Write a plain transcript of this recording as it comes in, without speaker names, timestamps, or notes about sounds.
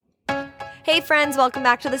Hey friends, welcome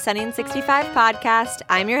back to the Sunny and 65 podcast.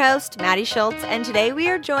 I'm your host, Maddie Schultz, and today we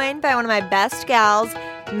are joined by one of my best gals,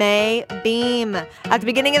 May Beam. At the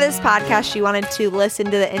beginning of this podcast, she wanted to listen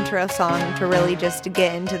to the intro song to really just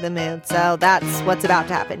get into the mood, so that's what's about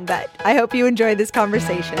to happen, but I hope you enjoyed this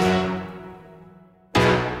conversation.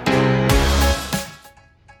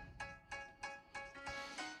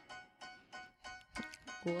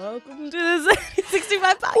 Welcome to the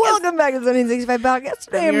 65 podcast. Welcome back to the Sunny and 65 podcast.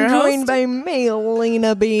 Today I'm joined by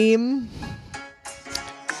Maylena Beam.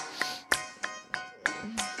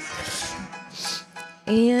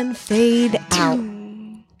 And fade out.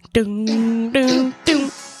 Doom, doom,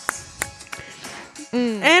 doom.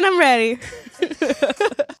 And I'm ready.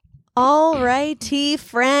 Alrighty,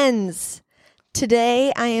 friends.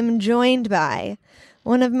 Today I am joined by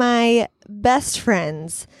one of my best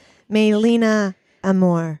friends, Maylena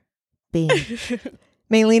Amor Beam.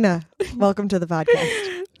 Maylena, welcome to the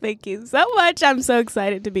podcast. Thank you so much. I'm so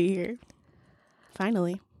excited to be here.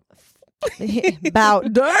 Finally.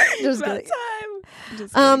 About just About kidding. time.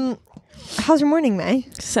 Just kidding. How's your morning, May?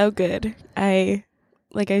 So good.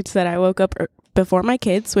 Like I said, I woke up before my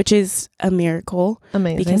kids, which is a miracle.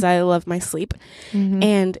 Amazing. Because I love my sleep. Mhm.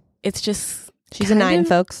 And it's just... She's a 9,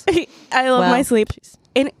 folks. I love Well, my sleep.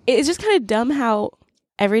 And it's just kind of dumb how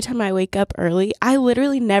every time I wake up early, I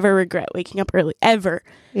literally never regret waking up early, ever.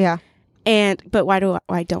 Yeah. But why don't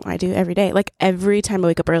I do every day? Like every time I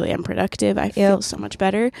wake up early, I'm productive. I feel so much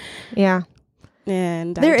better. Yeah.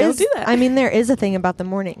 And There I don't is, do that. I mean, there is a thing about the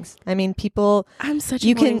mornings. I mean, people... I'm such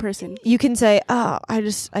you a morning can- person. You can say, oh,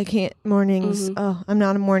 I can't mornings. Mhm. Oh, I'm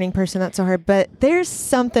not a morning person. That's so hard. But there's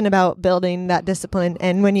something about building that discipline.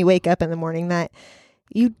 And when you wake up in the morning that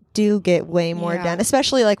you do get way more Yeah. done,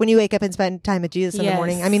 especially like when you wake up and spend time with Jesus in the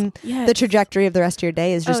morning. I mean, Yes. the trajectory of the rest of your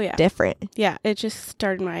day is just yeah. different. Yeah, it just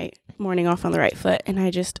started my morning off on the right foot. And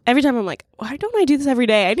every time I'm like, why don't I do this every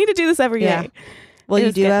day? I need to do this every day. Yeah. Well, It you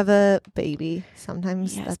was do good. have a baby.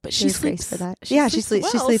 Sometimes Yes, that's but she there's grace sleeps for that. she Yeah, she sleeps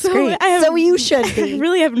sleeps well, great. I have- So you should I be.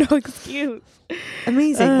 really have no excuse.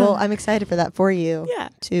 Amazing. Well, I'm excited for that for you Yeah.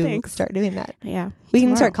 to thanks. start doing that. Yeah. We can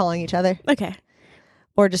tomorrow. start calling each other Okay.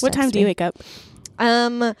 or just What time text do you me. wake up?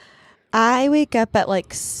 I wake up at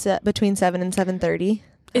like between 7 and 7:30.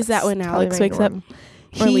 Is that That's when probably Alex my wakes up? norm.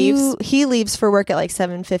 Or leaves? He leaves for work at like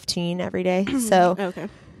 7:15 every day. So Okay.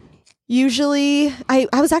 usually I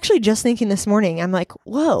was actually just thinking this morning, I'm like,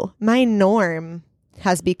 whoa, my norm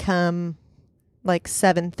has become like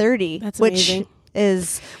 7:30. That's which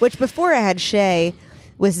amazing. which before I had Shay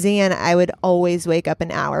with Zan, I would always wake up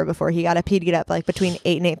an hour before he got up. He'd get up like between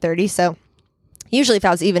 8 and 8:30. So usually if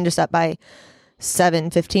I was even just up by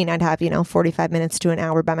 7:15, I'd have, 45 minutes to an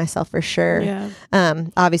hour by myself for sure. Yeah.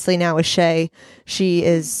 Obviously now with Shay, she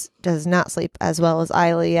does not sleep as well as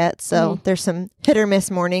Isla yet. So there's some hit or miss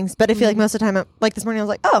mornings, but I feel like most of the time, like this morning, I was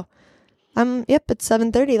like, oh, yep, it's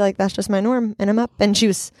 7:30. Like that's just my norm. And I'm up, and she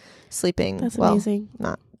was sleeping. That's well, amazing.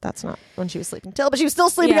 that's not when she was sleeping till, but she was still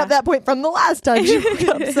sleeping Yeah. at that point from the last time she woke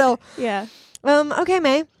up. So, Yeah. okay,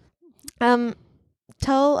 May,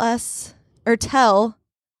 tell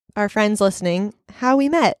our friends listening how we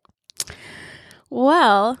met.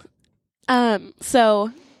 Well,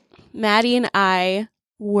 so Maddie and I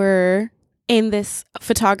were in this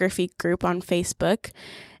photography group on Facebook,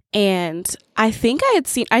 and I think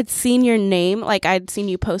I'd seen your name, like I'd seen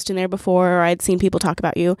you post in there before, or I'd seen people talk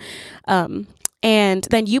about you. And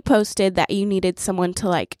then you posted that you needed someone to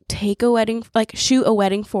like shoot a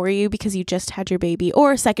wedding for you because you just had your baby,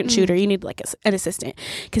 or a second shooter. You need like an assistant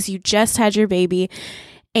because you just had your baby.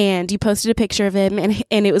 And you posted a picture of him,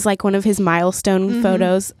 and it was like one of his milestone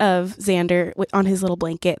photos of Xander on his little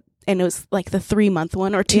blanket. And it was like the 3-month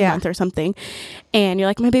one or 2-month or something. And you're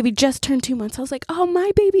like, my baby just turned 2 months. I was like, oh,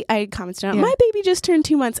 my baby. I commented on my baby just turned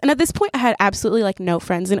 2 months. And at this point, I had absolutely like no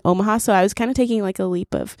friends in Omaha. So I was kind of taking like a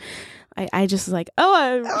leap of, I just was like,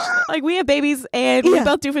 like we have babies and we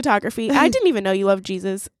both do photography. I didn't even know you loved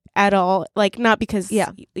Jesus at all. Like, not because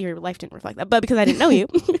your life didn't reflect that, but because I didn't know you.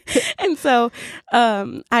 And so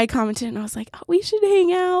I commented and I was like, oh, we should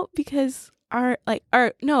hang out because I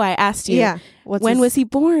asked you, when was he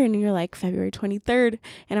born? And you're like, February 23rd.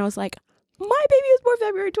 And I was like, my baby was born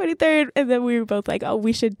February 23rd. And then we were both like, oh,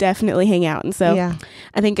 we should definitely hang out. And so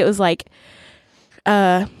I think it was like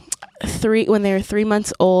when they were 3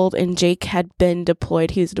 months old and Jake had been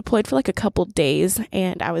deployed. He was deployed for like a couple days,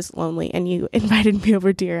 and I was lonely, and you invited me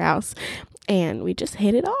over to your house, and we just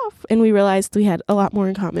hit it off, and we realized we had a lot more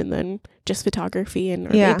in common than just photography and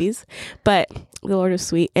our babies. But the Lord is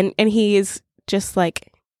sweet, and he is just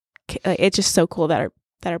like, it's just so cool that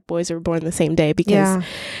our boys were born the same day, because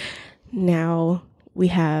now we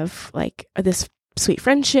have like this sweet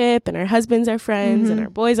friendship, and our husbands are friends, and our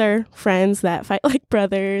boys are friends that fight like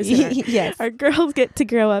brothers. And Yes. our girls get to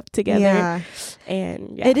grow up together. Yeah.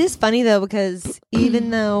 And It is funny though, because even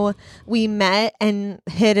though we met and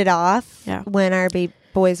hit it off when our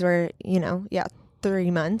boys were,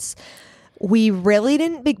 3 months, we really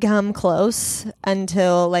didn't become close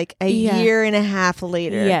until like a year and a half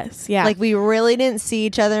later. Yes. Yeah. Like we really didn't see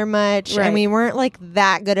each other much, and we weren't like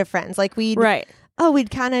that good of friends. Like we'd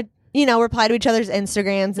kind of, reply to each other's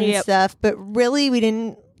Instagrams and stuff, but really we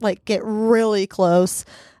didn't like get really close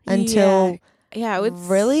until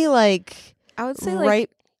really like, I would say right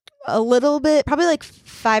a little bit, probably like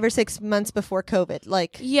 5 or 6 months before COVID.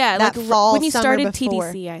 Like that like fall, when you summer started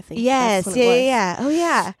before. TDC, I think. Yes, that's when it was. yeah. Oh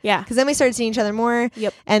yeah. Yeah. Because then we started seeing each other more.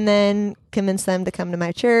 Yep. And then convinced them to come to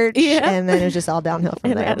my church. Yeah. And then it was just all downhill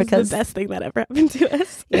from there. Because the best thing that ever happened to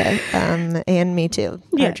us. Yeah. And me too.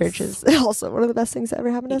 Yes. Our church is also one of the best things that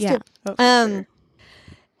ever happened to us too. Oh,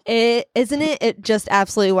 sure. Isn't it just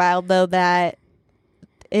absolutely wild though that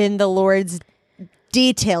in the Lord's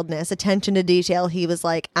detailedness, attention to detail, he was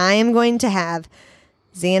like, I am going to have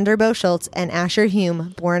Xander Boschultz and Asher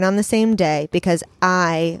Hume born on the same day because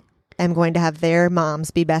I am going to have their moms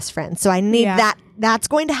be best friends. So I need that's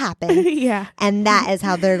going to happen. And that is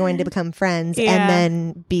how they're going to become friends and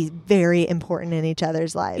then be very important in each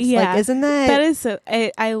other's lives. Like, isn't that is so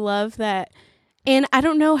I love that. And I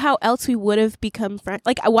don't know how else we would have become friends.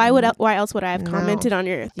 Like why else would I have commented on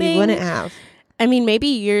your thing? You wouldn't have. I mean, maybe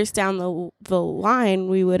years down the line,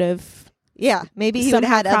 we would have. Yeah, maybe he would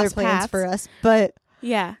have had other plans for us, but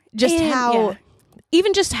even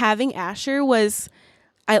just having Asher was,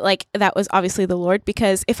 that was obviously the Lord,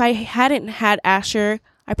 because if I hadn't had Asher,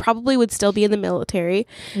 I probably would still be in the military.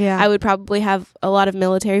 Yeah, I would probably have a lot of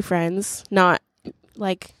military friends, not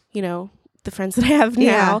like the friends that I have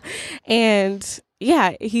now, and.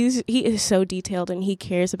 Yeah, he is so detailed, and he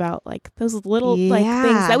cares about like those little like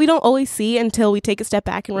things that we don't always see until we take a step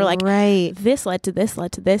back and we're like, this led to this,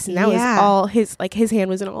 and that was all his hand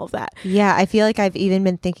was in all of that. Yeah, I feel like I've even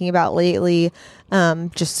been thinking about lately,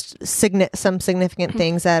 just some significant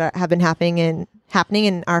things that have been happening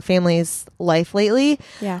in our family's life lately.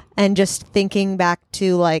 Yeah, and just thinking back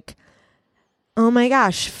to like, oh my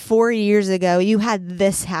gosh, 4 years ago you had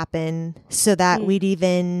this happen so that we'd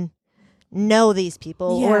even know these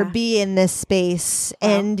people or be in this space,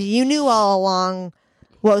 and you knew all along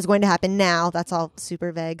what was going to happen. Now that's all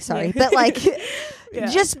super vague, sorry, but like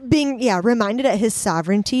just being reminded of his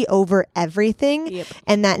sovereignty over everything,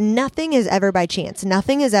 and that nothing is ever by chance,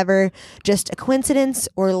 nothing is ever just a coincidence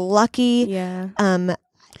or lucky. I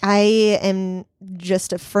am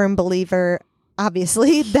just a firm believer,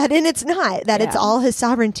 obviously, that it's not, that it's all his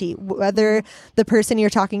sovereignty, whether the person you're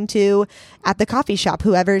talking to at the coffee shop,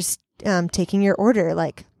 whoever's taking your order,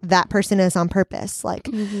 like that person is on purpose, like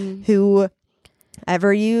whoever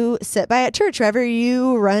you sit by at church, whoever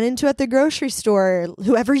you run into at the grocery store,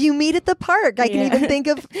 whoever you meet at the park. I can even think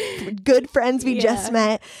of good friends we just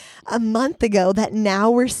met a month ago that now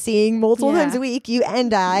we're seeing multiple times a week, you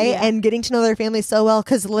and I, and getting to know their family so well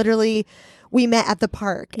because literally we met at the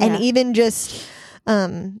park. And even just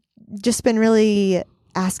been really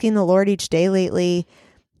asking the Lord each day lately.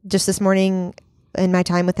 Just this morning in my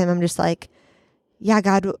time with him, I'm just like,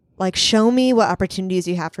 God, like show me what opportunities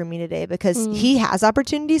you have for me today, because he has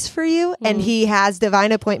opportunities for you and he has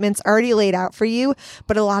divine appointments already laid out for you.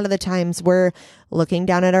 But a lot of the times we're looking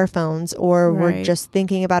down at our phones or we're just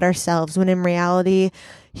thinking about ourselves, when in reality,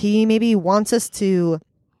 he maybe wants us to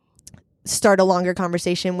start a longer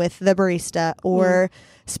conversation with the barista or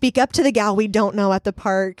speak up to the gal we don't know at the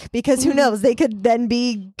park, because who knows, they could then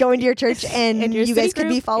be going to your church and you guys could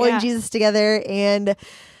be following Jesus together. And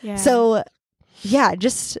so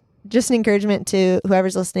just an encouragement to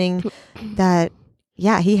whoever's listening that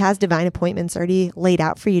he has divine appointments already laid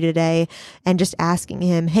out for you today, and just asking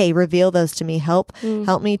him, hey, reveal those to me, help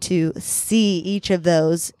me to see each of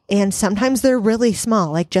those. And sometimes they're really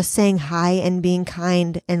small, like just saying hi and being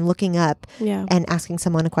kind and looking up and asking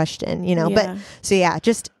someone a question, but so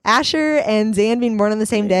just Asher and Zan being born on the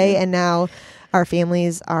same day, and now our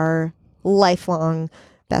families are lifelong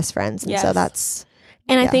best friends. And so that's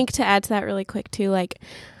I think to add to that really quick too, like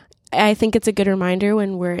I think it's a good reminder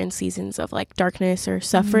when we're in seasons of like darkness or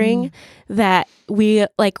suffering that we're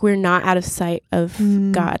not out of sight of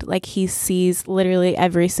God. Like he sees literally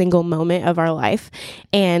every single moment of our life,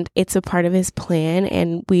 and it's a part of his plan.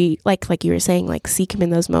 And we like you were saying, like seek him in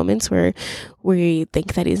those moments where we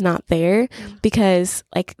think that he's not there, because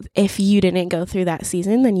like if you didn't go through that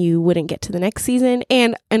season, then you wouldn't get to the next season.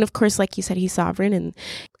 And of course, like you said, he's sovereign, and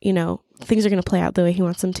things are going to play out the way he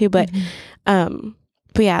wants them to. But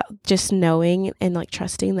but yeah, just knowing and like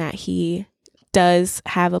trusting that he does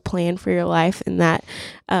have a plan for your life, and that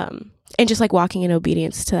and just like walking in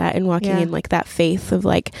obedience to that, and walking in like that faith of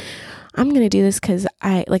like, I'm going to do this because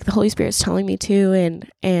I like the Holy Spirit's telling me to,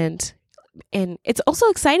 and it's also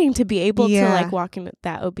exciting to be able to like walk in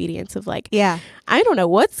that obedience of like, I don't know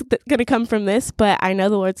what's going to come from this, but I know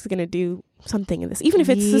the Lord's going to do something in this, even if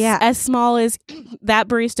it's as small as that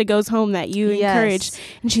barista goes home that you encouraged,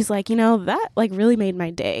 and she's like, that like really made my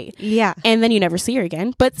day. And then you never see her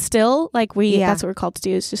again, but still like that's what we're called to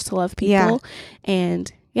do, is just to love people.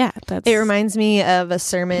 And it reminds me of a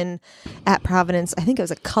sermon at Providence. I think it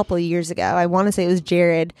was a couple of years ago. I want to say it was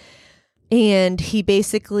Jared, and he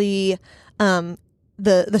basically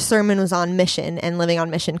the sermon was on mission and living on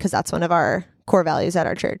mission, because that's one of our core values at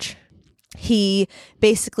our church. He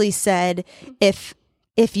basically said, if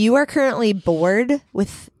you are currently bored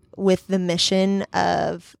with the mission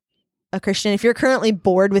of a Christian, if you're currently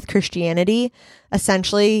bored with Christianity,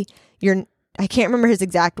 essentially I can't remember his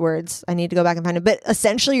exact words. I need to go back and find it, but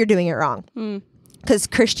essentially you're doing it wrong. Because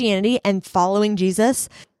Christianity and following Jesus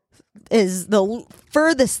is the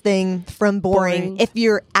furthest thing from boring if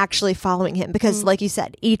you're actually following him. Because like you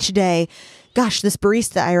said, each day, gosh, this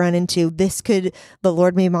barista I run into, the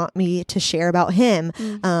Lord may want me to share about him.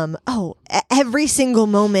 Every single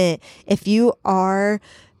moment, if you are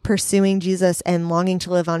pursuing Jesus and longing to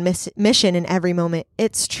live on mission in every moment,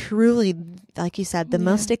 it's truly, like you said, the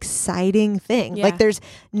most exciting thing. Like there's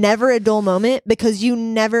never a dull moment, because you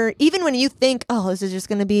never, even when you think, this is just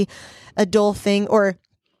going to be a dull thing, or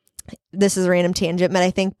this is a random tangent, but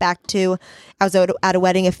I think back to, I was at a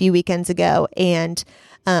wedding a few weekends ago, and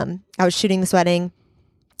I was shooting this wedding,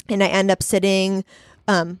 and I end up sitting,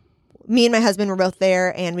 me and my husband were both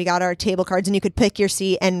there, and we got our table cards, and you could pick your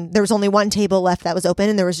seat, and there was only one table left that was open,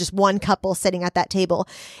 and there was just one couple sitting at that table,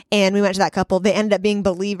 and we went to that couple. They ended up being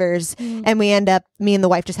believers, and me and the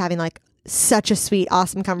wife just having like such a sweet,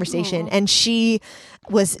 awesome conversation. And she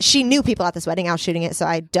knew people at this wedding. I was shooting it, so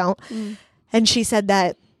I don't. And she said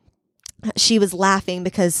that she was laughing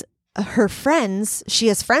because she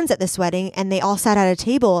has friends at this wedding, and they all sat at a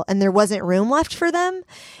table, and there wasn't room left for them.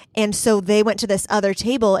 And so they went to this other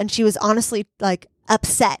table, and she was honestly like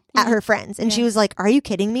upset at her friends. And she was like, are you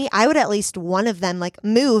kidding me? I would at least one of them like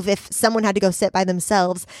move if someone had to go sit by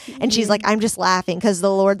themselves. And she's like, I'm just laughing because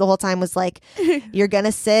the Lord the whole time was like, you're going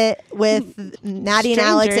to sit with Maddie and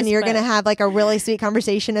Alex, and you're going to have like a really sweet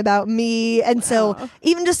conversation about me. And so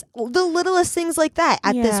even just the littlest things like that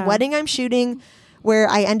at this wedding I'm shooting, where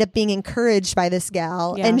I end up being encouraged by this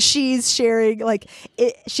gal, and she's sharing like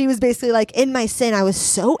she was basically like, in my sin, I was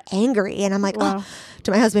so angry, and I'm like,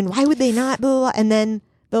 to my husband, why would they not? Blah, blah, blah. And then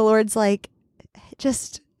the Lord's like,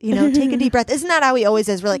 just, take a deep breath. Isn't that how he always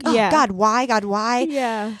is? We're like, God, why? God, why?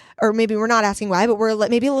 Yeah. Or maybe we're not asking why, but we're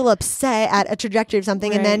maybe a little upset at a trajectory of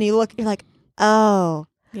something. And then you're like, oh,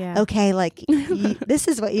 okay, like this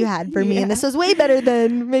is what you had for me. And this was way better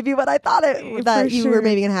than maybe what I thought you were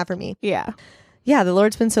maybe going to have for me. Yeah. Yeah. The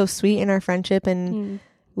Lord's been so sweet in our friendship, and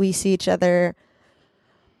we see each other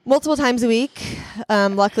multiple times a week.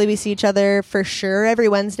 Luckily, we see each other for sure every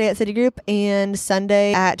Wednesday at City Group and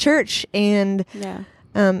Sunday at church. And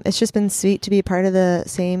it's just been sweet to be a part of the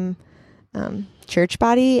same church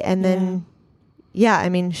body. And then, I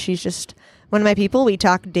mean, she's just one of my people. We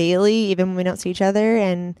talk daily, even when we don't see each other.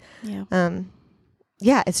 And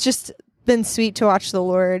it's just been sweet to watch the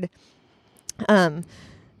Lord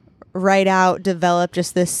develop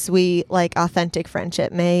just this sweet, like, authentic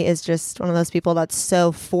friendship. May is just one of those people that's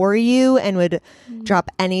so for you and would drop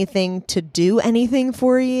anything to do anything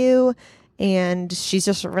for you. And she's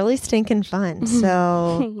just really stinking fun.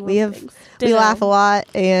 So we laugh a lot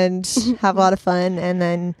and have a lot of fun, and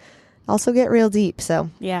then also get real deep. So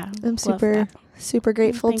I'm super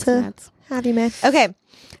grateful to have you, May. Okay.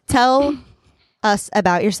 Tell us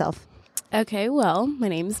about yourself. Okay, well, my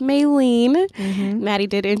name's Maylene. Maddie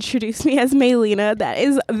did introduce me as Maylena.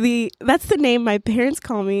 That's the name my parents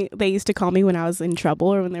call me. They used to call me when I was in trouble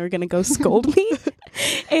or when they were going to go scold me.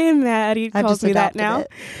 And Maddie calls me that now.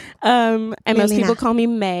 And Maylena. Most people call me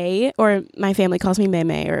May, or my family calls me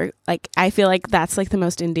May, or like I feel like that's like the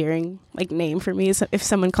most endearing like name for me is if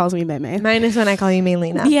someone calls me May. Mine is when I call you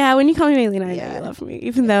Maylena. Yeah, when you call me Maylena, I know you love me.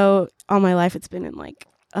 Even though all my life it's been in like,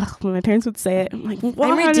 when my parents would say it, I'm like, what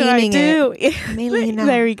I'm redeeming did I do? It. Maylena.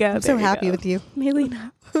 There we go. I'm so happy with you.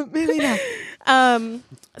 Maylena. Maylena.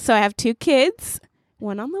 So I have 2 kids,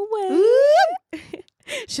 one on the way.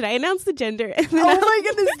 Should I announce the gender? Oh my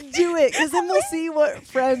goodness, do it, because then we'll see what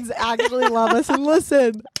friends actually love us and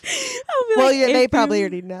listen. Well, yeah, they probably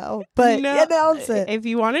already know, but announce it. If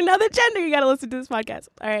you want to know the gender, you got to listen to this podcast.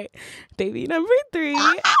 All right. Baby number 3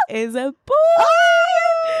 is a boy.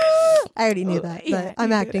 I already knew that, but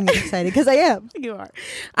I'm acting excited because I am. You are.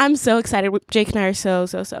 I'm so excited. Jake and I are so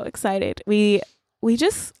excited. We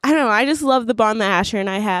just, I don't know, I just love the bond that Asher and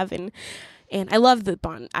I have, and I love the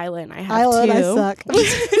bond Isla and I have Isla too. and I suck.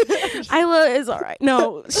 Isla is all right.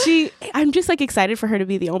 No, I'm just like excited for her to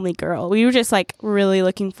be the only girl. We were just like really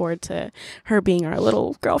looking forward to her being our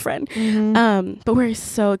little girlfriend. Mm-hmm. But we're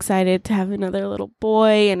so excited to have another little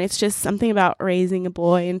boy, and it's just something about raising a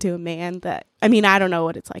boy into a man that, I mean, I don't know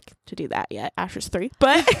what it's like to do that yet. Asher's 3,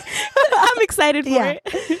 but I'm excited for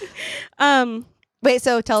it. Wait,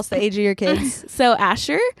 so tell us the age of your kids. So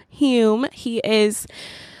Asher Hume, he is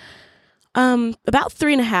about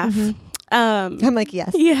 3.5. Mm-hmm. I'm like,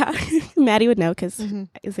 yes. Yeah. Maddie would know because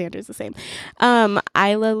Xander's the same.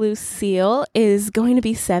 Isla Lucille is going to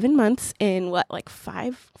be 7 months in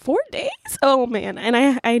 4 days? Oh man.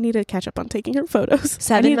 And I need to catch up on taking her photos.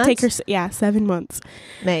 7 months? To take her 7 months.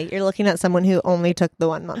 May, you're looking at someone who only took the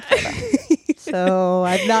 1 month photo. So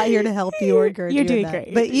I'm not here to help you or encourage you. You're doing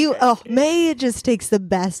great. But May just takes the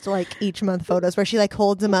best each month photos where she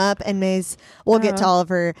holds them up, and we'll get to all of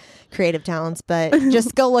her creative talents, but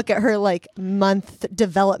just go look at her month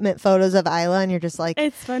development photos of Isla, and you're just like,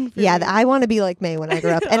 it's fun. Yeah, I want to be like May when I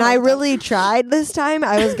grow up. And I really tried this time.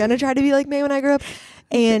 I was going to try to be like May when I grew up.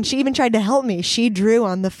 And she even tried to help me. She drew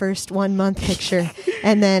on the first 1 month picture,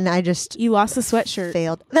 and then I just lost the sweatshirt.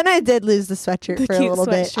 Failed. Then I did lose the sweatshirt for a little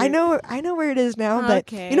bit. I know where it is now,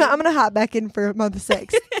 but I'm gonna hop back in for month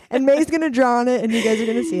 6, and May's gonna draw on it, and you guys are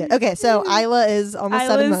gonna see it. Okay, so Isla is almost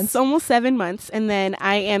 7 months. Almost 7 months, and then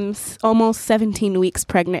I am almost 17 weeks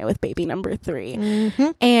pregnant with baby number 3. Mm-hmm.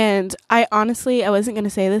 And I wasn't gonna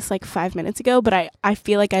say this 5 minutes ago, but I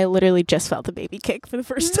feel like I literally just felt the baby kick for the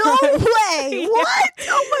first time. No way! What?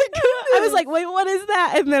 Oh my goodness! I was like, wait, what is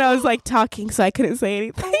that? And then I was talking, so I couldn't say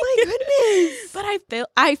anything. Oh my goodness! But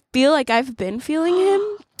I feel like I've been feeling him.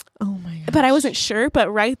 Oh my gosh. But I wasn't sure.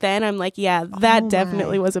 But right then, I'm like, yeah, that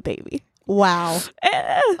definitely was a baby. Wow.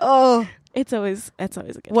 Oh, it's always a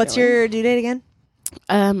good. What's feeling. your due date again?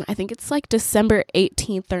 I think it's December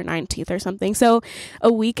 18th or 19th or something. So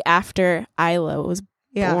a week after Isla was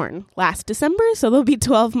born last December, so they'll be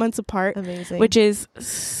 12 months apart. Amazing. Which is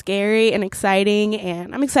scary and exciting,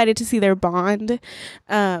 and I'm excited to see their bond.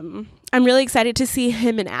 I'm really excited to see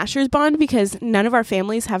him and Asher's bond because none of our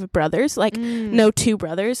families have brothers, no 2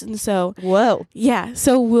 brothers, and so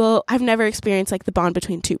I've never experienced the bond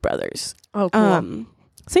between 2 brothers. Oh, cool.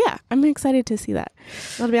 So yeah, I'm excited to see that.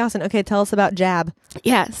 That'll be awesome. Okay, tell us about Jab.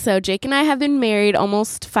 Yeah, so Jake and I have been married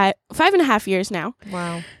almost 5.5 years now.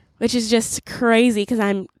 Wow. Which is just crazy because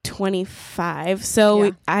I'm 25.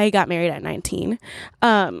 So I got married at 19.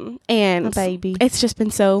 And a baby. It's just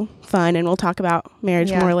been so fun. And we'll talk about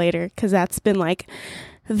marriage more later because that's been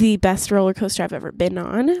the best roller coaster I've ever been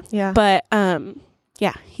on. Yeah. But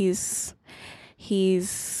he's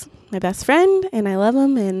my best friend, and I love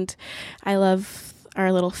him, and I love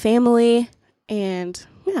our little family. And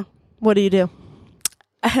yeah. What do you do?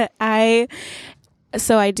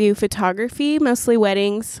 So I do photography, mostly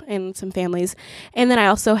weddings and some families. And then I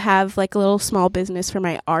also have a little small business for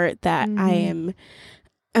my art that I'm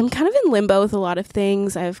kind of in limbo with a lot of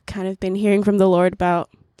things. I've kind of been hearing from the Lord about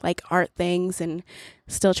art things and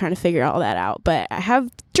still trying to figure all that out. But I have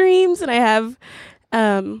dreams, and I have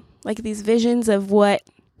these visions of what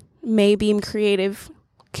Maybeam Creative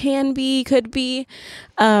could be.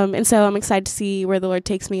 And so I'm excited to see where the Lord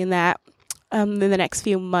takes me in that. In the next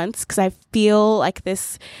few months, because I feel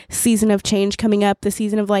this season of change coming up, the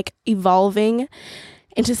season of evolving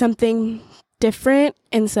into something different.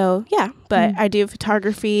 And so, but I do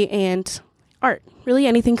photography and art, really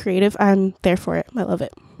anything creative. I'm there for it. I love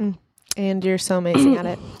it. And you're so amazing at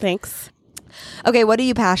it. Thanks. Okay, what are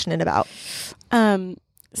you passionate about?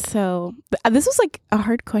 So this was a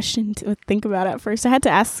hard question to think about at first. I had to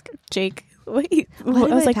ask Jake. I was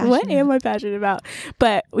what am I passionate about?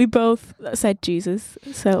 But we both said Jesus.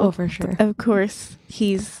 So for sure. Of course,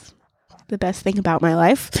 he's the best thing about my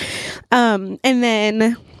life. And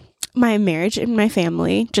then my marriage and my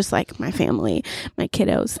family, just my family, my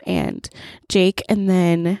kiddos and Jake. And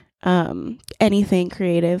then anything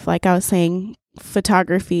creative, I was saying,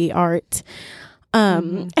 photography, art.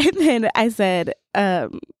 And then I said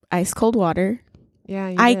ice cold water.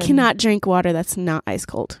 Yeah, I cannot drink water that's not ice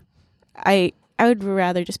cold. I would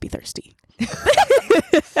rather just be thirsty.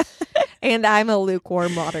 And I'm a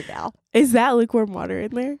lukewarm water gal. Is that lukewarm water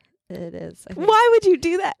in there? It is. I think. Why would you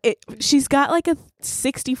do that? She's got like a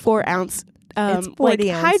 64 ounce It's 40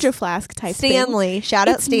 like ounce. hydro flask type Stanley. Shout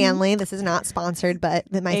out It's- Stanley. This is not sponsored, but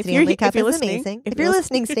my If Stanley you're- cup if you're is listening- amazing. if If you're you're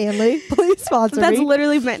listening, Stanley, please sponsor That's me.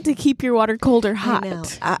 literally meant to keep your water cold or hot. I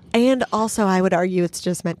know. And also, I would argue it's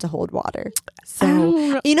just meant to hold water. I don't So,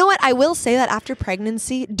 know. you know what? I will say that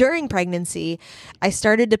during pregnancy, I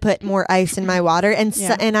started to put more ice in my water, and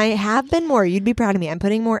Yeah. and I have been more. You'd be proud of me. I'm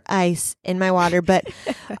putting more ice in my water, but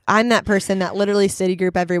I'm that person that literally city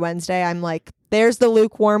group every Wednesday. I'm like, there's the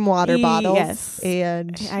lukewarm water bottles, Yes.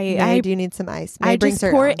 and I- I do need some ice. I brings just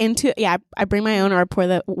her pour own. it into I bring my own, or I pour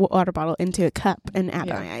the water bottle into a cup and add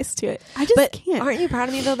my ice to it. I just But can't. aren't you proud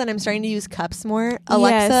of me though that I'm starting to use cups more?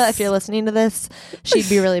 Alexa, Yes. if you're listening to this, she'd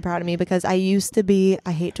be really proud of me because I used to be,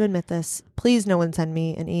 I hate to admit this, please no one send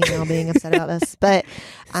me an email being upset about this, but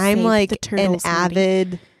I'm Save like the an turtles, Maddie.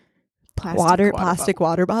 avid plastic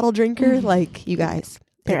water bottle drinker. Like you guys.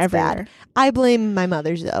 They're it's bad. everywhere. I blame my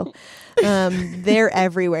mothers though. They're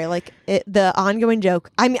everywhere. Like the ongoing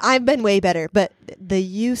joke. I mean, I've been way better, but the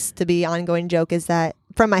used to be ongoing joke is that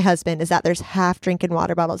from my husband is that there's half drinking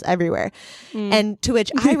water bottles everywhere, and to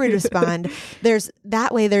which I would respond, "There's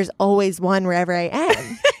always one wherever I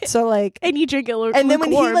am." So like, And you drink it and then when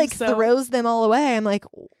he lukewarm, like so- throws them all away, I'm like.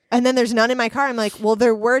 And then there's none in my car. I'm like, well,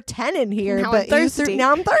 there were 10 in here, Now but I'm thirsty.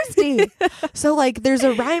 now I'm thirsty. So like, there's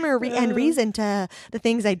a rhyme or and reason to the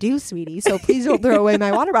things I do, sweetie. So please don't throw away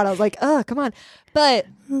my water bottle. I was like, oh, come on. But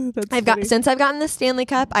That's since I've gotten the Stanley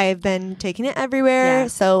Cup, I've been taking it everywhere. Yeah.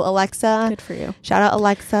 So Alexa, good for you. shout out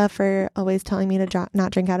Alexa for always telling me to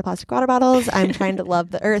not drink out of plastic water bottles. I'm trying to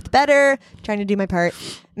love the earth better, trying to do my part.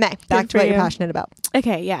 May, back to for what you're you. passionate about.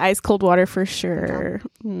 Okay, yeah, ice cold water for sure.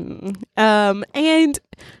 And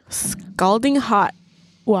scalding hot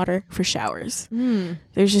water for showers.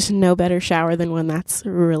 There's just no better shower than one that's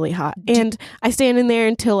really hot. And I stand in there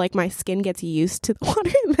until like my skin gets used to the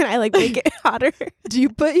water, and then I like make it hotter. Do you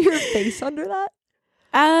put your face under that?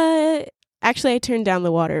 Actually, I turn down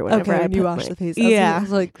the water whenever I when you put wash my- the face. Yeah. I was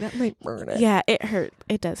like, that might burn it. Yeah, it hurt.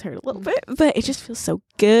 It does hurt a little bit, but it just feels so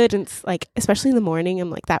good. And it's like, especially in the morning, I'm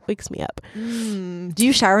like, that wakes me up. Do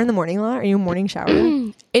you shower in the morning a lot? Are you a morning shower?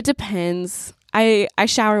 It depends. I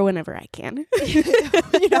shower whenever I can.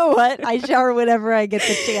 You know what? I shower whenever I get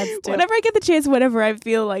the chance to. Whenever I get the chance, whenever I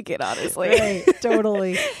feel like it, honestly. Right,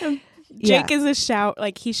 totally. Jake is a shower,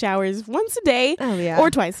 like he showers once a day Oh yeah. or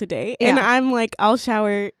twice a day. And Yeah. I'm like, I'll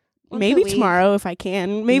shower Once maybe a week. tomorrow if I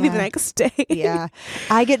can, maybe the Yeah. next day. Yeah.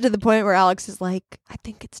 I get to the point where Alex is like, I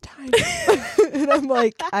think it's time. And I'm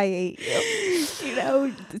like, I hate you. You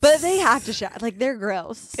know, But they have to shower. Like, they're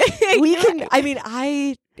gross. We can, I mean,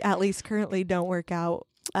 I at least currently don't work out.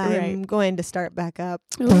 I'm Right. going to start back up.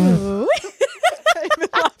 Ooh. I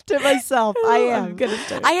laughed at myself. I am. I'm gonna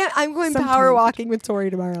start. I'm going Sometime. power walking with Tori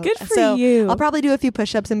tomorrow. Good for So you. I'll probably do a few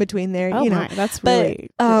push-ups in between there, Oh you know. my, that's But really,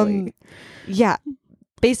 really yeah,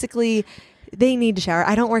 basically they need to shower.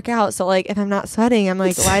 I don't work out, so like if I'm not sweating, I'm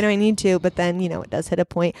like, why do I need to? But then, you know, it does hit a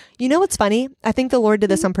point. You know what's funny? I think the Lord did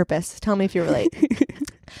this on purpose. Tell me if you relate.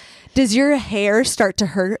 Does your hair start to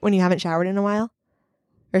hurt when you haven't showered in a while?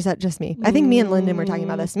 Or is that just me? I think me and Lyndon were talking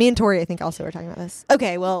about this. Me and Tori, I think, also were talking about this.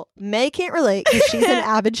 Okay, well, May can't relate because she's an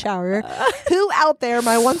avid showerer. Who out there,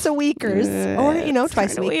 my once a weekers, or you know, It's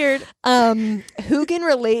twice a kinda week, weird. who can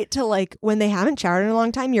relate to like when they haven't showered in a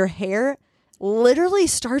long time, your hair literally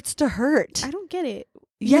starts to hurt. I don't get it.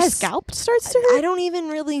 Your Yes. scalp starts to hurt. I don't even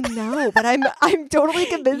really know, but I'm totally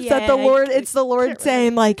convinced that Yeah, it's the Lord can't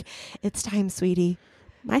saying like, it's time, sweetie.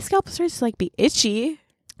 My scalp starts to like be itchy.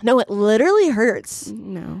 No, it literally hurts.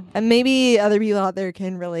 No. And maybe other people out there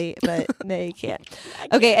can relate, but they can't.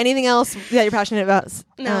 Okay, anything else that you're passionate about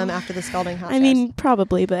No. after the scalding hot I mean,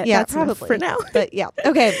 probably, but yeah, that's enough probably for now. But yeah.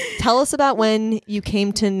 Okay, tell us about when you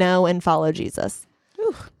came to know and follow Jesus.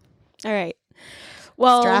 All right.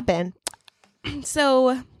 Well, Strap in.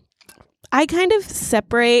 so I kind of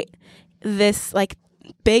separate this like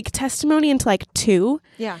big testimony into like two.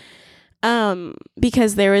 Yeah.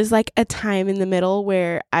 Because there was like a time in the middle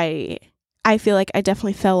where I feel like I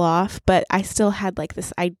definitely fell off, but I still had like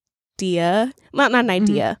this idea, not an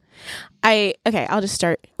idea. I'll just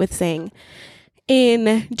start with saying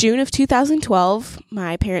in June of 2012,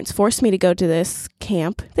 my parents forced me to go to this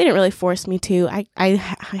camp. They didn't really force me to. I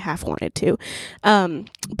half wanted to.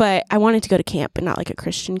 But I wanted to go to camp, but not like a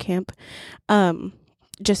Christian camp.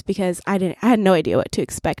 Just because I had no idea what to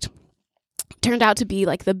expect. Turned out to be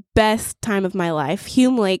like the best time of my life.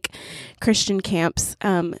 Hume Lake Christian Camps,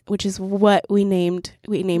 which is what we named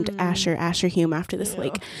Asher Hume after this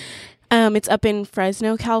lake. It's up in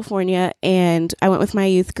Fresno, California, and I went with my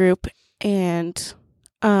youth group, and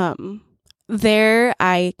there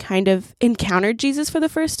I kind of encountered Jesus for the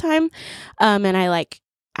first time. And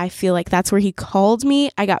I feel like that's where he called me.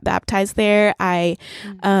 I got baptized there. I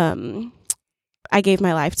gave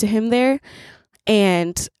my life to him there.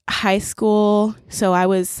 And high school, so I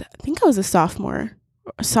think I was a sophomore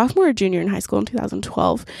or junior in high school in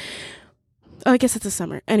 2012. Oh, I guess it's a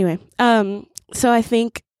summer. Anyway, so I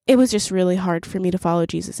think it was just really hard for me to follow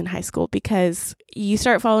Jesus in high school, because you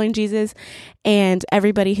start following Jesus and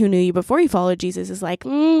everybody who knew you before you followed Jesus is like,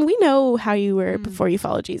 we know how you were before you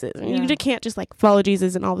followed Jesus. And you just can't just like follow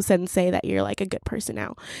Jesus and all of a sudden say that you're like a good person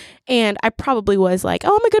now. And I probably was like,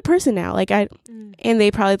 oh, I'm a good person now. Like and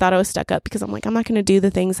they probably thought I was stuck up because I'm like, I'm not going to do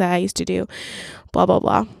the things that I used to do, blah, blah,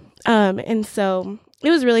 blah. And so it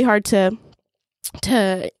was really hard to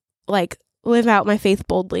like live out my faith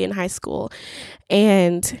boldly in high school.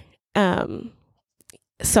 And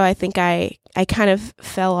so I think I kind of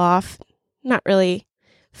fell off, not really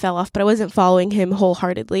fell off, but I wasn't following him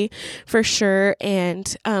wholeheartedly for sure.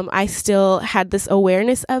 And I still had this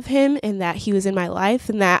awareness of him and that he was in my life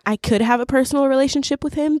and that I could have a personal relationship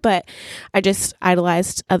with him, but I just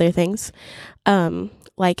idolized other things,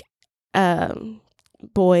 like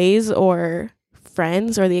boys or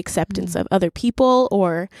friends or the acceptance of other people,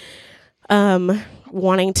 or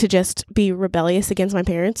wanting to just be rebellious against my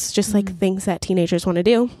parents, just like things that teenagers want to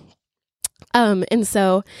do. And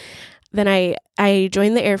so then I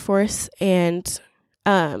joined the Air Force, and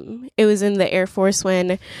it was in the Air Force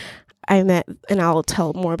when I met, and I'll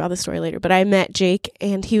tell more about the story later, but I met Jake,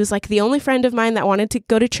 and he was like the only friend of mine that wanted to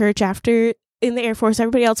go to church after in the Air Force.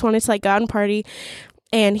 Everybody else wanted to like go out and party.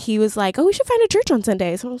 And he was like, oh, we should find a church on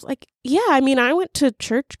Sundays. So I was like, yeah, I mean, I went to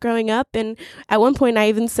church growing up. And at one point I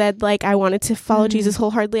even said like, I wanted to follow Jesus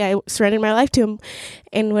wholeheartedly. I surrendered my life to him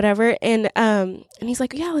and whatever. And he's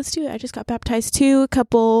like, yeah, let's do it. I just got baptized too.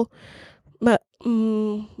 Well,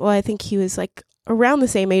 I think he was like around the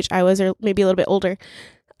same age I was, or maybe a little bit older.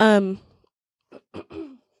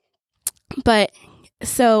 But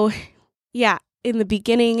so, yeah. In the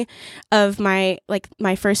beginning of my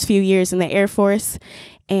first few years in the Air Force,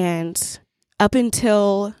 and up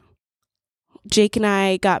until Jake and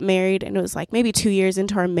I got married, and it was like maybe 2 years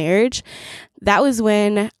into our marriage, that was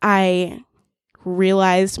when I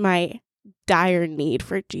realized my dire need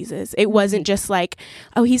for Jesus. It wasn't just like,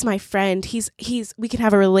 oh, he's my friend. We can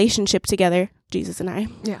have a relationship together, Jesus and I.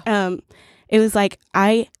 Yeah. It was like,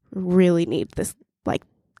 I really need this, like,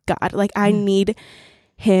 God. Like, I need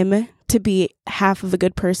him to be half of a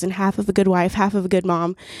good person, half of a good wife, half of a good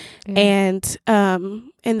mom. And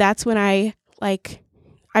that's when I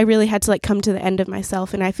really had to like come to the end of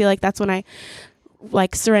myself. And I feel like that's when I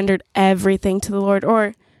like surrendered everything to the Lord,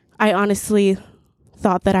 or I honestly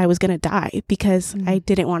thought that I was going to die because I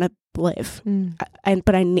didn't want to live.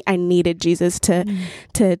 But I needed Jesus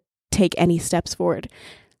to take any steps forward.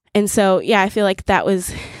 And so, yeah, I feel like that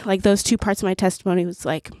was like those two parts of my testimony was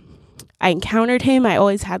like, I encountered him. I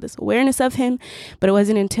always had this awareness of him, but it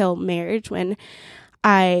wasn't until marriage when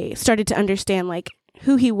I started to understand like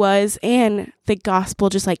who he was, and the gospel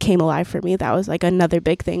just like came alive for me. That was like another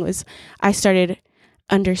big thing, was I started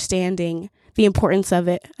understanding the importance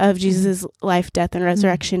of Jesus' life, death, and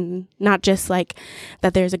resurrection. Not just like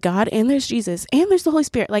that there's a God and there's Jesus and there's the Holy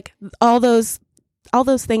Spirit, like all those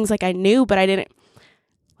things like I knew, but I didn't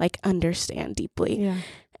like understand deeply. Yeah.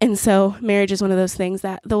 And so marriage is one of those things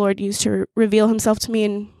that the Lord used to reveal himself to me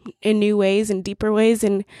in new ways and deeper ways.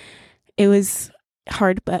 And it was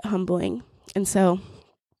hard, but humbling. And so,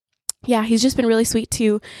 yeah, he's just been really sweet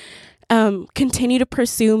to continue to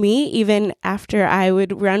pursue me even after I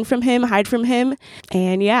would run from him, hide from him.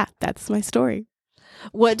 And yeah, that's my story.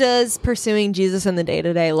 What does pursuing Jesus in the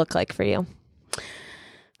day-to-day look like for you?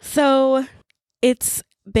 So it's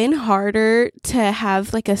been harder to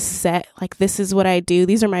have like a set, like this is what I do,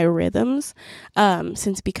 these are my rhythms,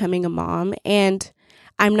 since becoming a mom. And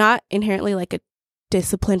I'm not inherently like a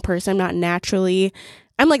disciplined person. I'm not naturally,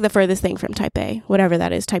 I'm like the furthest thing from type A, whatever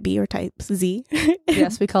that is, type B or type Z.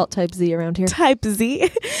 Yes, we call it type Z around here. Type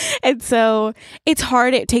Z. And so it's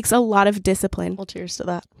hard. It takes a lot of discipline. Well, cheers to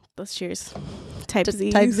that. Let's cheers. Type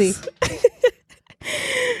Z. Type Z.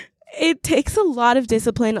 It takes a lot of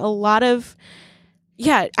discipline,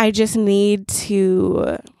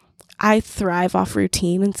 I thrive off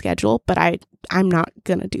routine and schedule, but I'm not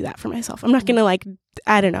going to do that for myself. I'm not going to like,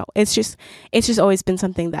 I don't know. It's just always been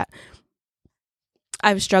something that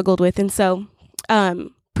I've struggled with. And so,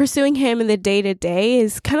 pursuing him in the day to day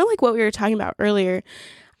is kind of like what we were talking about earlier.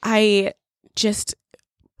 I just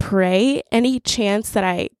pray any chance that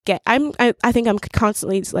I get. I think I'm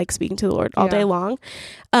constantly like speaking to the Lord all day long,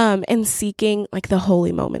 and seeking like the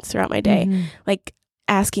holy moments throughout my day. Like,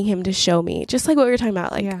 asking him to show me, just like what we were talking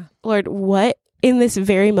about, like, Yeah. Lord, what in this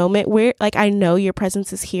very moment where, like, I know your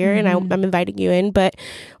presence is here and I'm inviting you in, but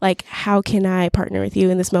like, how can I partner with you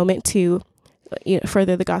in this moment to,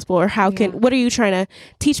 further the gospel? Or what are you trying to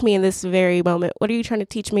teach me in this very moment? What are you trying to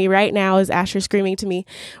teach me right now as Asher's screaming to me?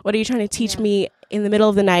 What are you trying to teach me in the middle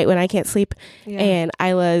of the night when I can't sleep and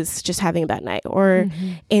Isla's just having a bad night? Or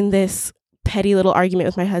in this petty little argument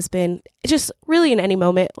with my husband, just really in any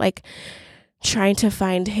moment, like trying to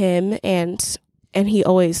find him, and he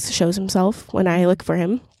always shows himself when I look for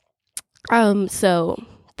him. So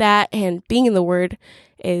that and being in the Word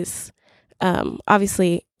is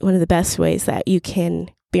obviously one of the best ways that you can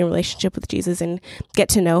be in relationship with Jesus and get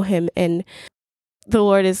to know him. And the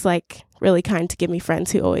Lord is like really kind to give me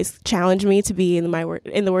friends who always challenge me to be in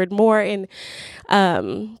the Word more, and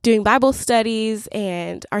doing Bible studies.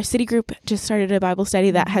 And our city group just started a Bible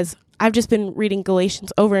study that I've just been reading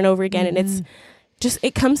Galatians over and over again, and it's just,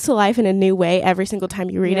 it comes to life in a new way every single time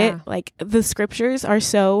you read it. Like, the scriptures are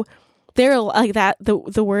they're like that.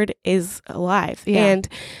 The Word is alive, and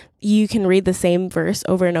you can read the same verse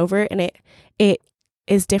over and over, and it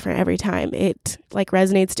is different every time. It like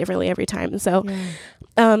resonates differently every time. And so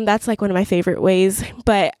that's like one of my favorite ways,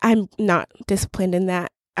 but I'm not disciplined in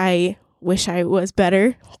that. I wish I was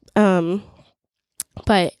better.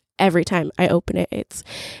 But every time I open it, it's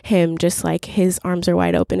him, just like his arms are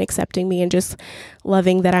wide open, accepting me and just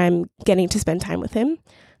loving that I'm getting to spend time with him.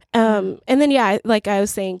 And then, like I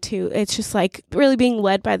was saying too, it's just like really being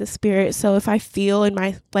led by the Spirit. So if I feel in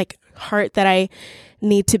my like heart that I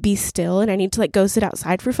need to be still and I need to like go sit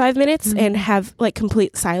outside for 5 minutes and have like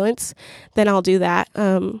complete silence, then I'll do that.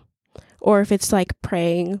 Or if it's like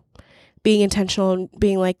praying, being intentional and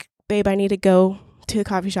being like, babe, I need to go to the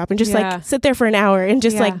coffee shop and just like sit there for an hour and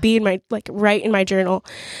just like be in my, like, write in my journal,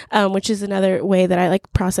 which is another way that I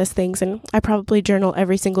like process things. And I probably journal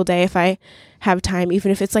every single day if I have time,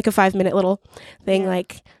 even if it's like a 5-minute little thing,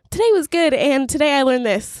 like today was good and today I learned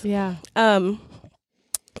this.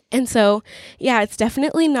 And so, it's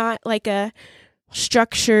definitely not like a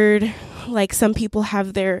structured, like some people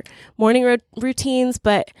have their morning routines,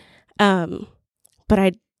 but I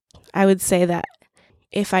would say that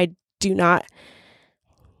if I do not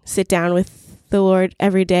sit down with the Lord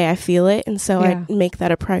every day, I feel it. And so I make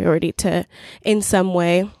that a priority to, in some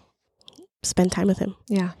way, spend time with him.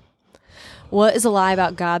 Yeah. What is a lie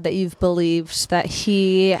about God that you've believed that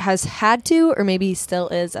he has had to, or maybe he still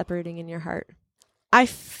is uprooting in your heart? I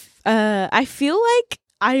feel like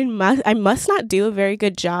I must not do a very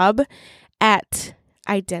good job at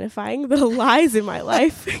identifying the lies in my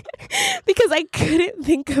life because I couldn't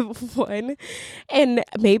think of one, and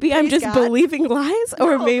maybe I'm just believing lies,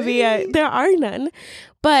 or maybe there are none.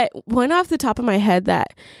 But one off the top of my head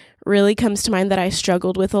that really comes to mind that I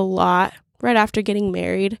struggled with a lot right after getting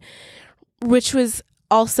married, which was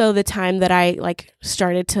also the time that I like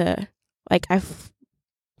started to like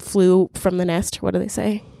flew from the nest. What do they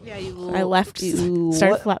say? Yeah, I left. You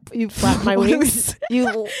flap my wings.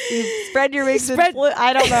 You spread your wings.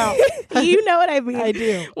 I don't know. You know what I mean. I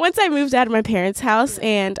do. Once I moved out of my parents' house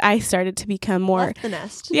and I started to become more left the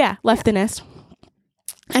nest. The nest.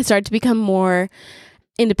 I started to become more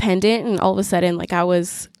independent, and all of a sudden, like, I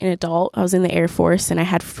was an adult. I was in the Air Force and I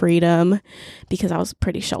had freedom because I was a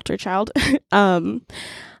pretty sheltered child.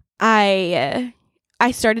 I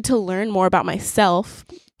started to learn more about myself.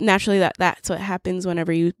 Naturally, that's what happens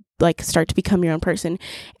whenever you like start to become your own person.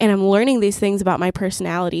 And I'm learning these things about my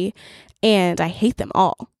personality, and I hate them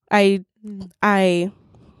all. I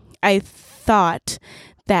thought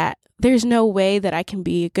that there's no way that I can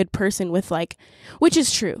be a good person with like, which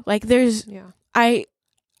is true. Like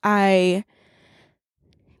I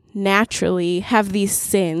naturally have these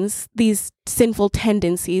sins, these sinful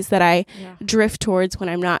tendencies that I drift towards when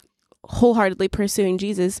I'm not wholeheartedly pursuing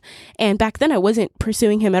Jesus. And back then I wasn't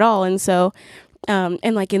pursuing him at all. And so,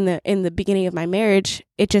 and like in the beginning of my marriage,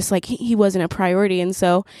 it just like, he wasn't a priority. And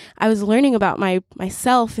so I was learning about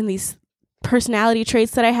myself and these personality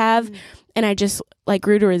traits that I have. And I just like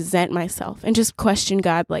grew to resent myself and just question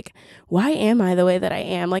God, like, why am I the way that I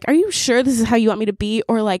am? Like, are you sure this is how you want me to be?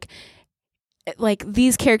 Or like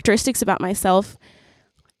these characteristics about myself,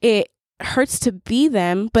 it hurts to be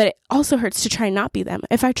them, but it also hurts to try not be them.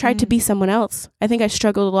 If I tried to be someone else, I think I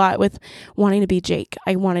struggled a lot with wanting to be Jake.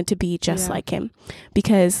 I wanted to be just like him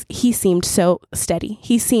because he seemed so steady.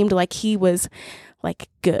 He seemed like he was like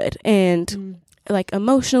good and like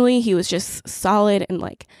emotionally he was just solid, and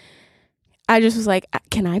like I just was like,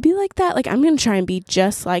 can I be like that? Like, I'm going to try and be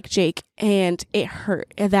just like Jake. And it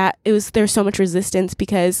hurt that there's so much resistance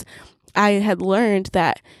because I had learned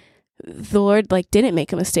that the Lord like didn't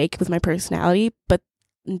make a mistake with my personality, but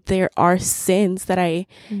there are sins that I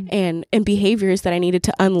and behaviors that I needed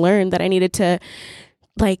to unlearn, that I needed to,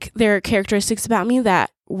 like, there are characteristics about me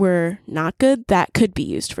that were not good that could be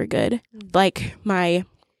used for good. Like my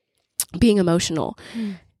being emotional.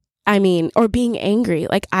 I mean, or being angry.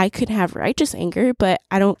 Like, I could have righteous anger, but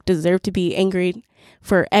I don't deserve to be angry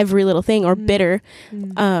for every little thing or bitter.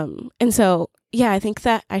 And so, yeah, I think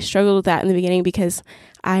that I struggled with that in the beginning because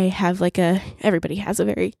I have like everybody has a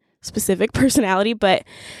very specific personality, but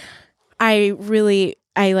I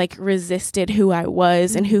like resisted who I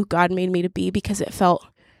was and who God made me to be because it felt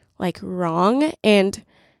like wrong. And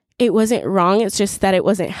it wasn't wrong. It's just that it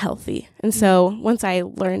wasn't healthy. And so once I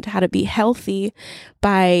learned how to be healthy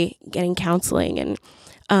by getting counseling and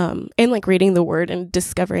like reading the word and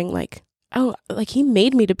discovering like, oh, like he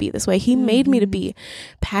made me to be this way. He made me to be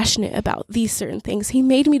passionate about these certain things. He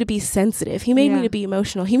made me to be sensitive. He made me to be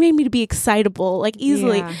emotional. He made me to be excitable, like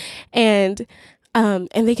easily. And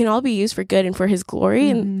they can all be used for good and for his glory.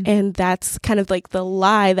 And that's kind of like the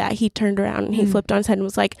lie that he turned around and he flipped on his head and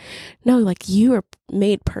was like, no, like you are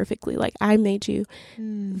made perfectly. Like I made you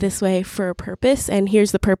this way for a purpose, and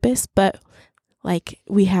here's the purpose. But like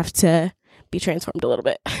we have to be transformed a little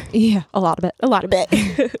bit. Yeah, a lot of it.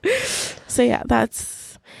 So yeah,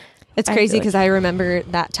 it's crazy because I remember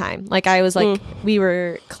that time. Like I was like, we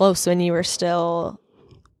were close when you were still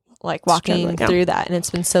like walking through that, and it's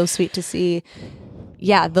been so sweet to see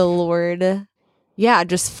the Lord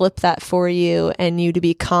just flip that for you and you to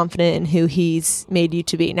be confident in who he's made you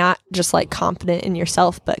to be, not just like confident in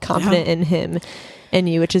yourself but confident in him and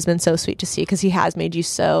you, which has been so sweet to see because he has made you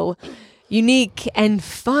so unique and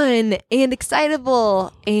fun and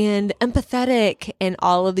excitable and empathetic and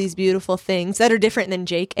all of these beautiful things that are different than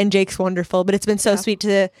Jake, and Jake's wonderful, but it's been so sweet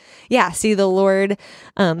to see the Lord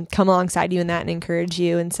come alongside you in that and encourage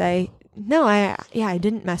you and say, no, I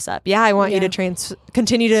didn't mess up. I want you to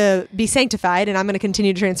continue to be sanctified, and I'm going to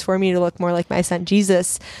continue to transform you to look more like my son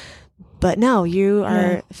Jesus. But no, you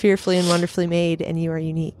are fearfully and wonderfully made, and you are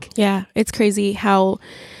unique. Yeah, it's crazy how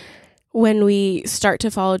when we start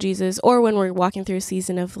to follow Jesus, or when we're walking through a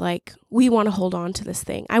season of like, we want to hold on to this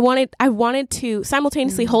thing. I wanted to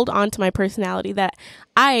simultaneously hold on to my personality, that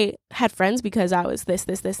I had friends because I was this,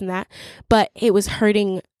 and that, but it was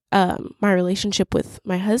hurting my relationship with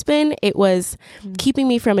my husband. It was keeping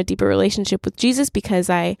me from a deeper relationship with Jesus because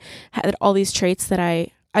I had all these traits that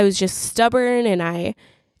I was just stubborn, and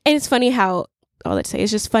it's funny how, all that to say,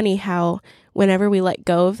 it's just funny how whenever we let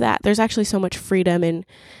go of that, there's actually so much freedom,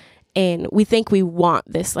 and we think we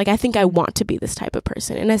want this. Like, I think I want to be this type of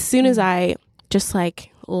person. And as soon as I just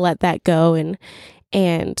like let that go and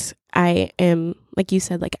I am, like you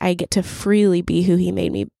said, like I get to freely be who he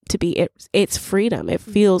made me to be. It's freedom. It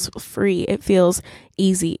feels free. It feels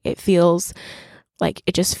easy. It feels like,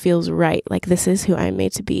 it just feels right. Like, this is who I'm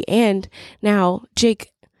made to be. And now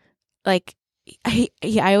Jake, like, I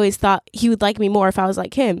always thought he would like me more if I was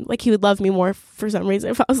like him. Like, he would love me more for some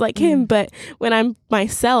reason if I was like him. But when I'm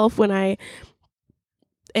myself, when I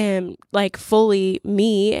am like fully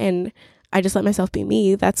me and I just let myself be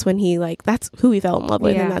me, that's when that's who he fell in love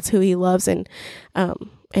with, and that's who he loves. And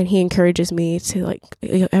he encourages me to, like,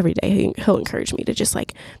 every day he'll encourage me to just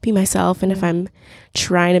like be myself. And if I'm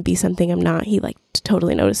trying to be something I'm not, he like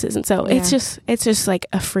totally notices. And so it's just like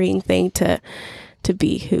a freeing thing to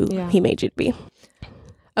be who he made you to be.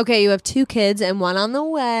 Okay, you have 2 kids and one on the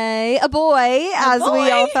way. A boy, as we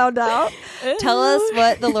all found out. Tell us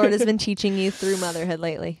what the Lord has been teaching you through motherhood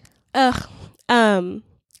lately.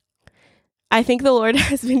 I think the Lord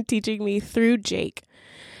has been teaching me through Jake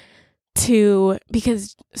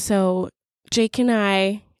because Jake and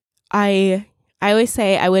I always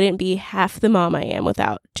say I wouldn't be half the mom I am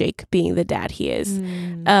without Jake being the dad he is.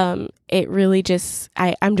 It really just,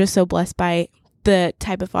 I'm just so blessed by the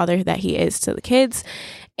type of father that he is to the kids.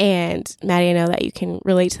 And Maddie, I know that you can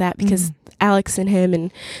relate to that because Alex and him,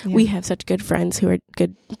 and we have such good friends who are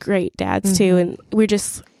great dads too. And we're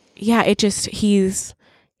just, he's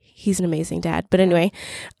an amazing dad. But anyway,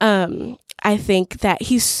 I think that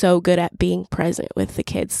he's so good at being present with the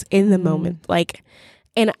kids in the moment. Like,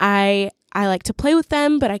 and I like to play with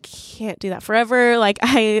them, but I can't do that forever. Like,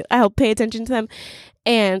 I'll pay attention to them.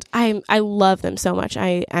 And I love them so much.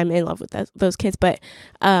 I'm in love with those kids. But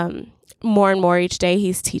more and more each day,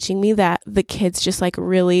 he's teaching me that the kids just like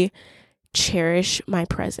really cherish my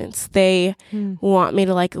presence. They want me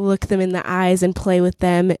to like look them in the eyes and play with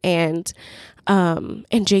them. And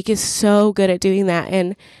Jake is so good at doing that.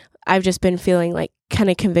 And I've just been feeling like kind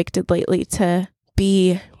of convicted lately to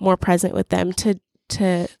be more present with them, to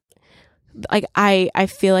like, I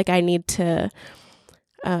feel like I need to,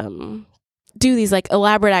 do these like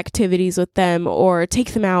elaborate activities with them or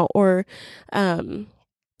take them out or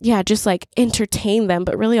just like entertain them,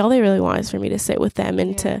 but really all they really want is for me to sit with them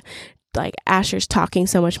and to like Asher's talking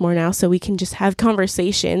so much more now, so we can just have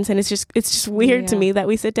conversations, and it's just weird to me that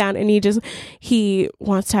we sit down and he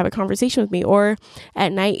wants to have a conversation with me, or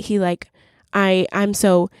at night he like I'm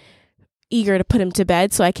so eager to put him to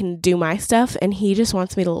bed so I can do my stuff, and he just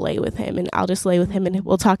wants me to lay with him, and I'll just lay with him and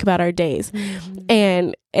we'll talk about our days.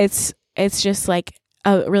 And it's just like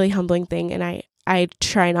a really humbling thing, and I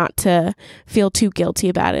try not to feel too guilty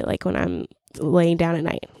about it, like when I'm laying down at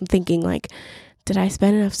night thinking like, did I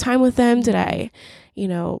spend enough time with them? Did I,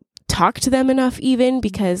 talk to them enough even?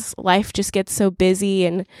 Because life just gets so busy,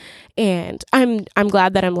 and I'm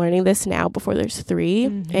glad that I'm learning this now before there's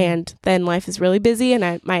 3, and then life is really busy,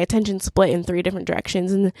 and my attention's split in 3 different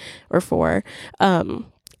directions or 4. But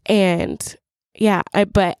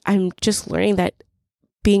I'm just learning that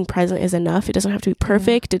being present is enough. It doesn't have to be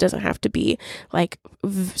perfect. It doesn't have to be like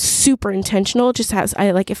super intentional. It just has,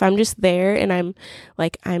 if I'm just there and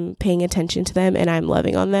I'm paying attention to them and I'm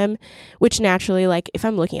loving on them, which naturally, like if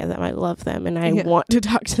I'm looking at them, I love them and I want to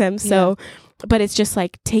talk to them. So, but it's just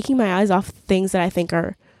like taking my eyes off things that I think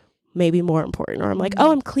are maybe more important, or I'm like,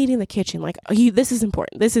 oh, I'm cleaning the kitchen. Like, this is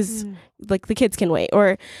important. This is like, the kids can wait.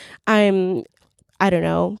 Or I don't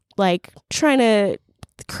know, like trying to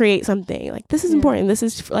create something, like this is important, this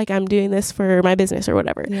is like I'm doing this for my business or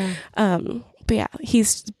whatever. But yeah,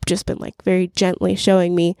 he's just been like very gently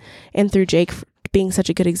showing me, and through Jake being such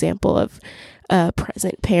a good example of a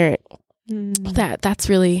present parent, that's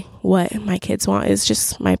really what my kids want, is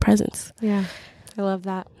just my presence. I love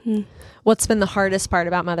that. What's been the hardest part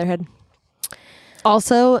about motherhood?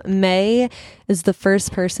 Also, May is the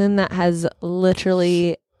first person that has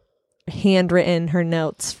literally handwritten her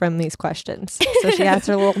notes from these questions. So she has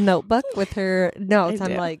her little notebook with her notes. I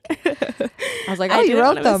was like, oh, you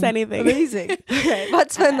wrote them. Anything. Amazing. Okay.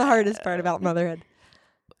 What's been the hardest part about motherhood?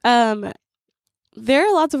 There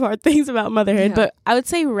are lots of hard things about motherhood, but I would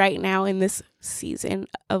say right now in this season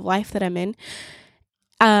of life that I'm in,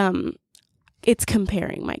 it's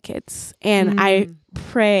comparing my kids. And I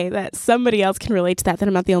pray that somebody else can relate to that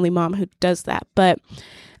I'm not the only mom who does that. But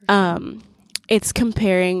it's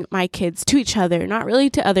comparing my kids to each other, not really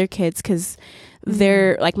to other kids, because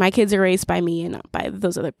they're like, my kids are raised by me and not by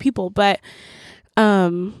those other people. But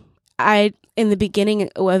in the beginning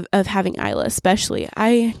of having Isla especially,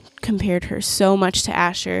 I compared her so much to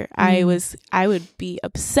Asher. I would be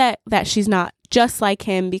upset that she's not just like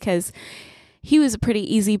him, because he was a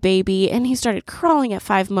pretty easy baby and he started crawling at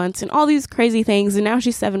 5 months and all these crazy things, and now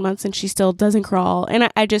she's 7 months and she still doesn't crawl.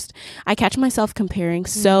 And I catch myself comparing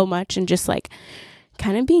so much and just like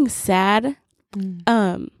kind of being sad,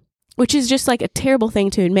 which is just like a terrible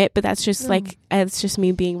thing to admit, but that's just like, it's just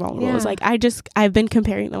me being vulnerable. It's like I've been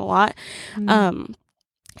comparing them a lot, and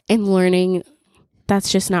learning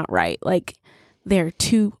that's just not right. Like, they're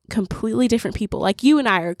 2 completely different people. Like, you and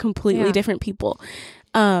I are completely different people.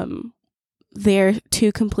 They're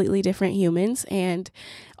 2 completely different humans, and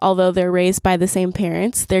although they're raised by the same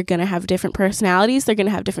parents, they're going to have different personalities. They're going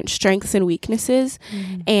to have different strengths and weaknesses.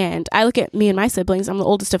 And I look at me and my siblings. I'm the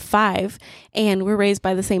oldest of 5, and we're raised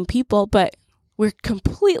by the same people, but we're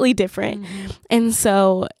completely different. And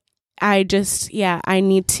so I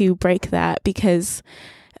need to break that, because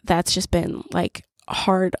that's just been like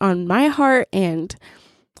hard on my heart and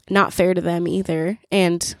not fair to them either.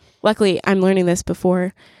 And luckily I'm learning this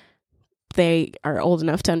before they are old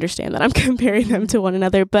enough to understand that I'm comparing them to one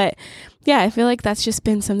another. But yeah, I feel like that's just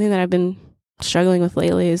been something that I've been struggling with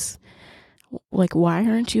lately, is like, why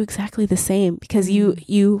aren't you exactly the same? Because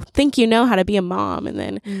you think you know how to be a mom, and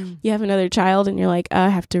then you have another child and you're like, I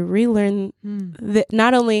have to relearn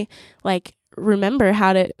not only like remember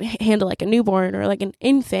how to handle like a newborn or like an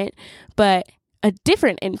infant, but a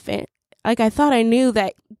different infant. Like, I thought I knew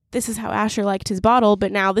that this is how Asher liked his bottle,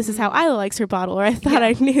 but now this is how Isla likes her bottle. Or I thought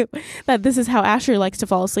I knew that this is how Asher likes to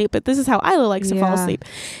fall asleep, but this is how Isla likes to fall asleep.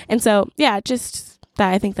 And so, just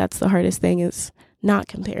that, I think that's the hardest thing, is not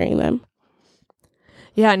comparing them.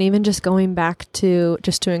 Yeah, and even just going back to,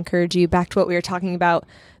 just to encourage you, back to what we were talking about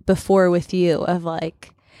before with you, of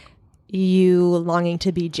like you longing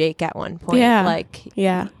to be Jake at one point.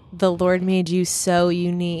 The Lord made you so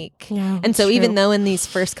unique. And so even though in these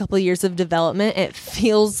first couple of years of development, it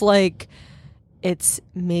feels like it's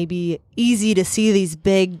maybe easy to see these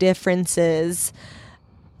big differences,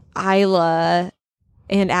 Isla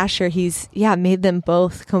and Asher, he's made them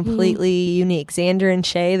both completely unique. Xander and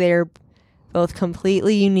Shay, they're both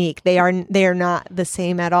completely unique. They are not the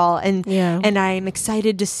same at all. And I'm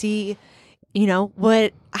excited to see you know,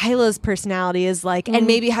 what Isla's personality is like, and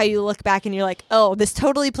maybe how you look back and you're like, oh, this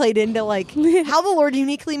totally played into like how the Lord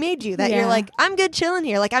uniquely made you, that you're like, I'm good chilling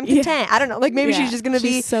here. Like, I'm content. I don't know. Like, maybe she's just going to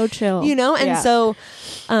be so chill, you know? And so,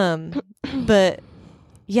 but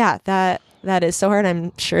yeah, that is so hard.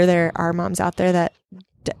 I'm sure there are moms out there that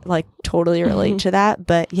like totally relate to that,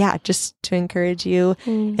 but yeah, just to encourage you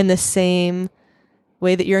in the same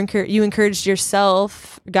way that you encouraged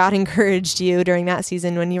yourself. God encouraged you during that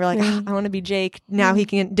season when you were like, I want to be Jake. Now he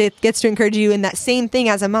gets to encourage you in that same thing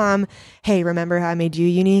as a mom. Hey, remember how I made you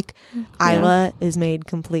unique? Isla is made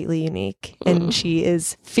completely unique, and she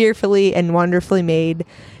is fearfully and wonderfully made.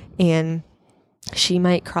 And she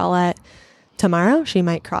might crawl at tomorrow. She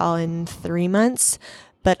might crawl in 3 months,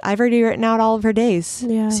 but I've already written out all of her days.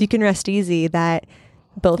 Yeah. So you can rest easy that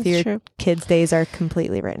both your kids' days are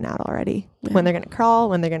completely written out already. Yeah. When they're going to crawl,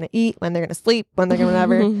 when they're going to eat, when they're going to sleep, when they're going to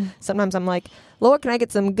whatever. Sometimes I'm like, Lord, can I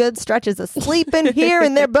get some good stretches of sleep in here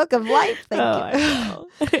in their book of life? Thank you.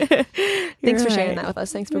 Thanks for sharing that with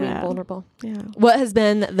us. Thanks for being vulnerable. Yeah. What has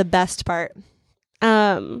been the best part?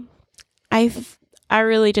 I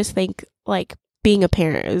really just think like being a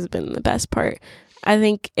parent has been the best part. I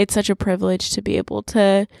think it's such a privilege to be able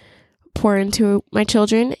to pour into my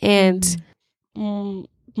children, and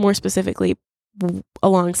more specifically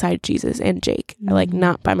alongside Jesus and Jake, like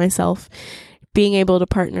not by myself. Being able to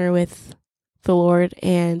partner with the Lord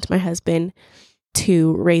and my husband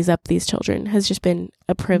to raise up these children has just been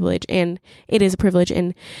a privilege, and it is a privilege,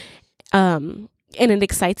 and it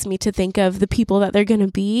excites me to think of the people that they're going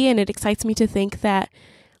to be, and it excites me to think that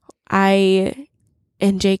I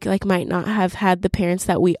and Jake like might not have had the parents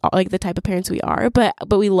that we are, like the type of parents we are, but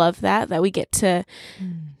we love that we get to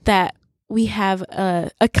that we have a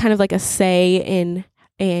kind of like a say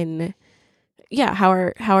in how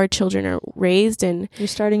our children are raised, and you're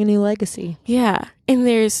starting a new legacy. Yeah. And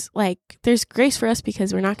there's grace for us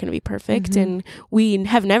because we're not going to be perfect, and we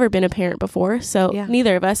have never been a parent before. So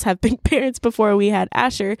neither of us have been parents before we had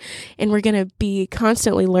Asher, and we're going to be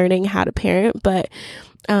constantly learning how to parent, but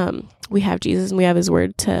we have Jesus and we have his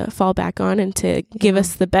word to fall back on and to give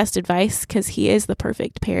us the best advice, because he is the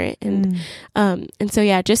perfect parent. And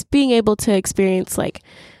so just being able to experience like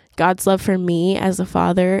God's love for me as a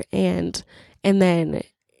father, and then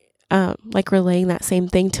like relaying that same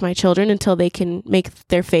thing to my children until they can make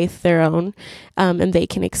their faith their own, and they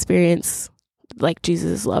can experience like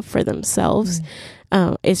Jesus' love for themselves.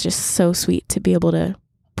 It's just so sweet to be able to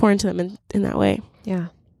pour into them in that way. Yeah,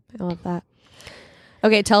 I love that.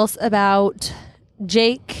 Okay, tell us about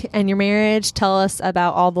Jake and your marriage. Tell us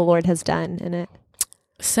about all the Lord has done in it.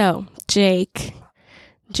 So,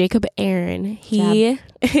 Jacob Aaron, he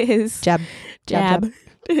is... Jab.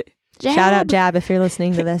 Shout out Jab if you're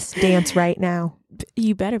listening to this. Dance right now.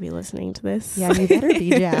 You better be listening to this. Yeah, you better be,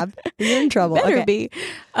 Jab. You're in trouble. Better be.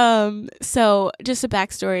 So, just a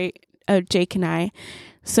backstory of Jake and I.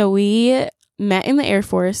 So, we met in the Air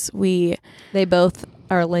Force. They both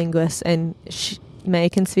are linguists, and May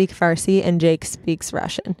can speak Farsi and Jake speaks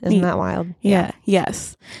Russian. Isn't that wild? Yeah.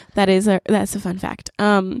 Yes. That's a fun fact.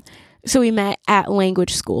 So we met at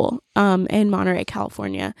language school in Monterey,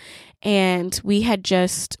 California, and we had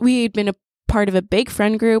been a part of a big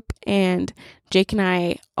friend group, and Jake and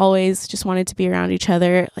I always just wanted to be around each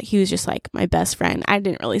other. Like, he was just like my best friend. I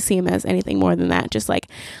didn't really see him as anything more than that. Just like,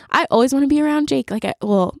 I always want to be around Jake. Like,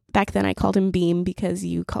 back then I called him Beam because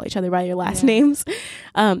you call each other by your last names.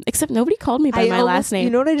 Except nobody called me by my last name. You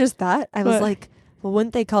know what I just thought? I was like, well,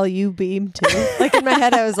 wouldn't they call you Beam too? Like, in my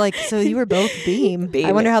head, I was like, so you were both Beam.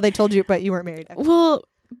 I wonder how they told you, but you weren't married. Well,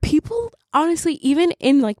 people, honestly, even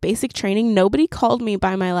in like basic training, nobody called me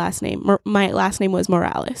by my last name. My last name was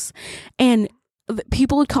Morales, and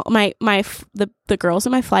people would call the girls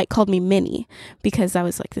in my flight called me Minnie because I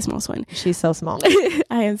was like the smallest one. She's so small.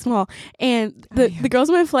 I am small, and the girls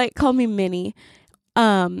in my flight called me Minnie,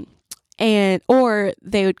 or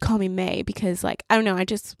they would call me May because like I don't know, I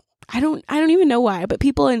don't even know why, but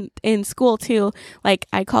people in school too, like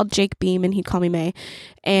I called Jake Beam and he'd call me May,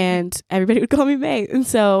 and everybody would call me May. And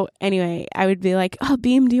so anyway, I would be like, oh,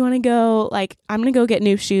 Beam, do you want to go? Like, I'm going to go get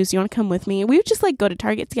new shoes. Do you want to come with me? We would just like go to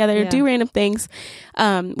Target together, do random things.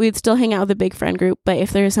 We'd still hang out with a big friend group. But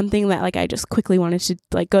if there was something that like I just quickly wanted to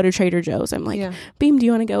like go to Trader Joe's, I'm like, Beam, do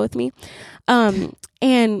you want to go with me?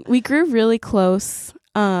 And we grew really close.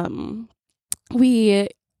 There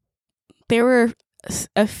were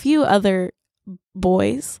a few other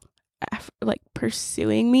boys like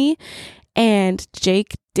pursuing me, and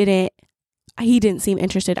Jake didn't seem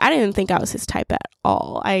interested. I didn't think I was his type at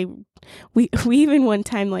all. I we even one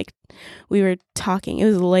time, like, we were talking, it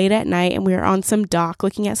was late at night, and we were on some dock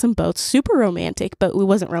looking at some boats, super romantic, but we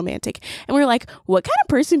wasn't romantic. And we were like, what kind of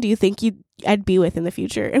person do you think I'd be with in the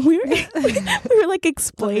future? And we were like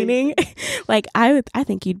explaining, like, I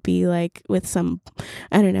think you'd be like with some,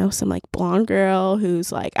 I don't know, some like blonde girl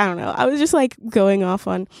who's like, I don't know. I was just like going off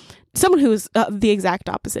on someone who was the exact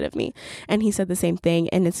opposite of me. And he said the same thing.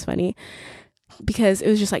 And it's funny because it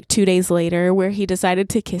was just like 2 days later where he decided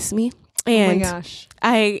to kiss me. And oh my gosh.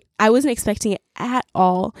 I wasn't expecting it at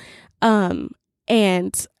all. And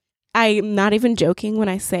I'm not even joking when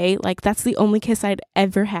I say, like, that's the only kiss I'd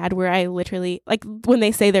ever had where I literally, like, when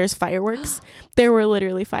they say there's fireworks, there were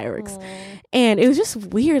literally fireworks. Aww. And it was just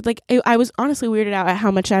weird. Like, I was honestly weirded out at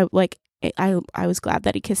how much I was glad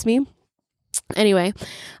that he kissed me. Anyway,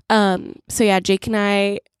 so yeah, Jake and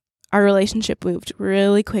I, our relationship moved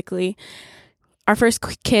really quickly. Our first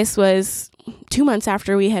kiss was 2 months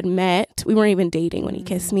after we had met. We weren't even dating when he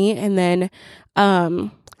kissed me. And then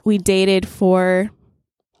we dated for,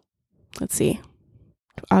 let's see,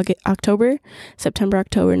 October, September,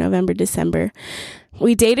 October, November, December.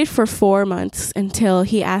 We dated for 4 months until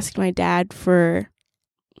he asked my dad for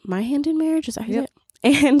my hand in marriage. Is that how you say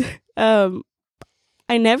it? And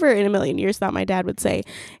I never in a million years thought my dad would say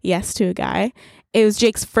yes to a guy. It was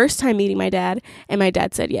Jake's first time meeting my dad, and my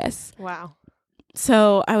dad said yes. Wow.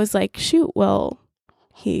 So I was like, shoot, well,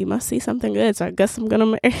 he must see something good, so I guess I'm gonna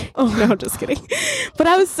marry. Oh, no, I'm just kidding. But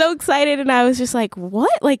I was so excited, and I was just like,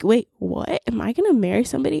 what? Like, wait, what? Am I gonna marry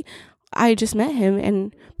somebody? I just met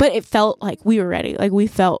him, but it felt like we were ready. Like, we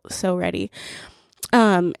felt so ready.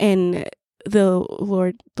 And the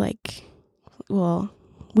Lord, like, well,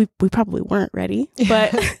 we probably weren't ready,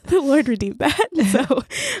 but the Lord redeemed that.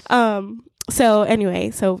 So anyway,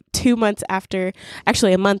 so 2 months after,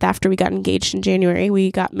 actually a month after we got engaged in January,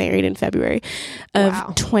 we got married in February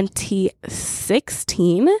of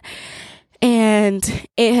 2016. And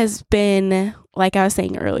it has been, like I was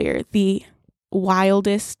saying earlier, the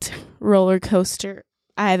wildest roller coaster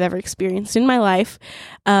I've ever experienced in my life.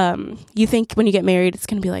 You think when you get married, it's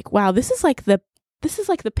going to be like, wow, this is like the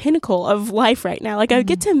pinnacle of life right now. Like, I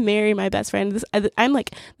get to marry my best friend. I'm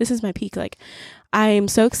like, this is my peak. Like, I'm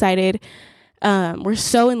so excited. We're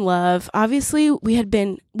so in love. Obviously,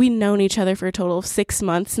 we'd known each other for a total of 6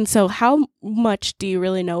 months. And so how much do you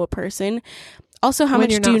really know a person? Also, how much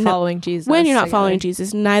do you know when you're not following Jesus? When you're not following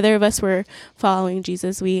Jesus. Neither of us were following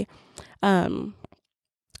Jesus. We,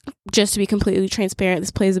 just to be completely transparent,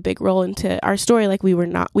 this plays a big role into our story. Like, we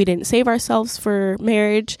didn't save ourselves for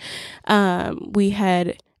marriage. So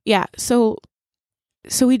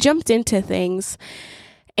we jumped into things,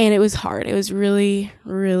 and it was hard. It was really,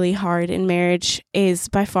 really hard. And marriage is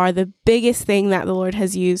by far the biggest thing that the Lord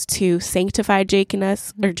has used to sanctify Jake and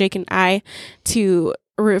I, to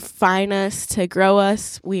refine us, to grow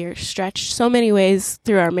us. We are stretched so many ways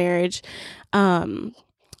through our marriage.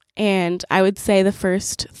 And I would say the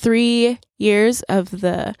first 3 years of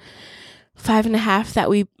the 5.5 that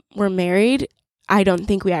we were married, I don't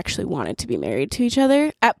think we actually wanted to be married to each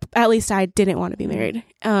other. At least I didn't want to be married.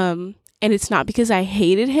 And it's not because I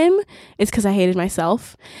hated him. It's because I hated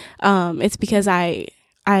myself. It's because I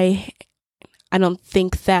don't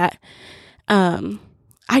think that,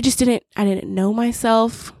 I didn't know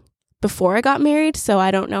myself before I got married. So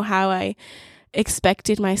I don't know how I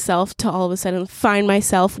expected myself to all of a sudden find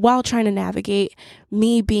myself while trying to navigate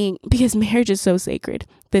because marriage is so sacred.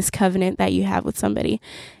 This covenant that you have with somebody,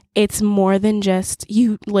 it's more than just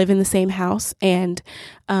you live in the same house and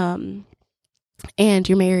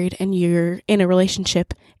you're married and you're in a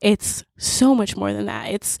relationship. It's so much more than that.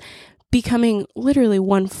 It's becoming literally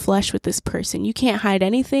one flesh with this person. You can't hide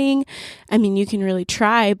anything. I mean, you can really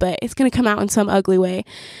try, but it's going to come out in some ugly way.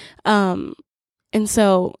 And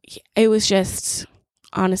so it was just,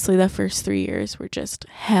 honestly, the first 3 years were just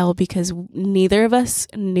hell because neither of us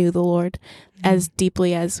knew the Lord as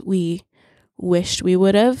deeply as we wished we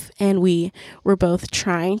would have. And we were both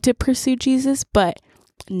trying to pursue Jesus, but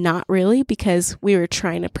not really, because we were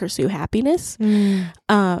trying to pursue happiness.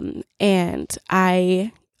 And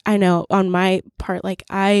I know on my part, like,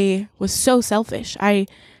 I was so selfish. I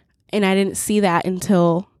didn't see that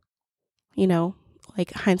until,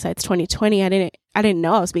 like, hindsight's 2020. I didn't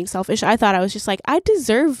know I was being selfish. I thought I was just like, I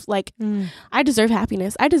deserve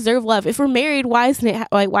happiness. I deserve love. If we're married, why isn't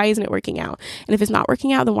it working out? And if it's not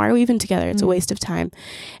working out, then why are we even together? It's a waste of time.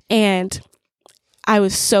 And I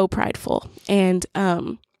was so prideful, and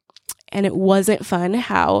it wasn't fun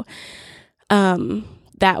how,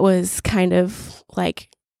 that was kind of like,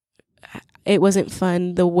 it wasn't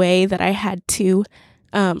fun the way that I had to,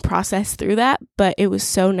 process through that, but it was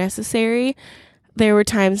so necessary. there were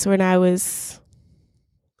times when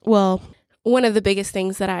one of the biggest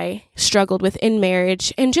things that I struggled with in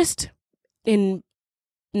marriage and just in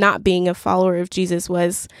not being a follower of Jesus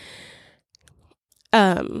was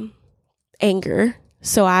anger.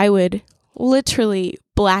 So I would literally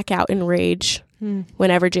black out in rage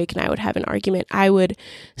whenever Jake and I would have an argument. I would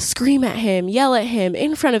scream at him, yell at him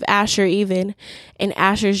in front of Asher even, and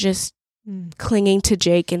Asher's just clinging to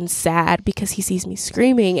Jake and sad because he sees me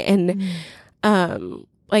screaming. And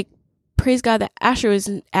like, praise God that Asher was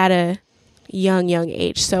at a young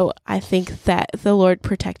age, so I think that the Lord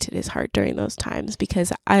protected his heart during those times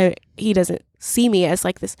because he doesn't see me as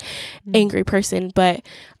like this angry person, but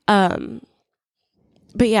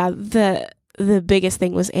yeah, the biggest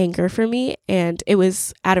thing was anger for me, and it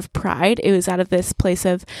was out of pride. It was out of this place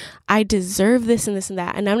of, I deserve this and this and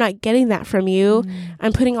that, and I'm not getting that from you.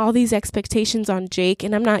 I'm putting all these expectations on Jake,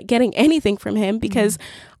 and I'm not getting anything from him because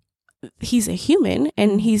he's a human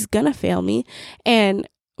and he's gonna fail me. And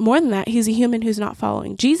more than that, he's a human who's not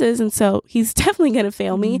following Jesus, and so he's definitely gonna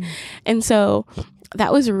fail me. And so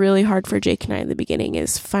that was really hard for Jake and I in the beginning,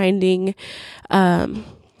 is finding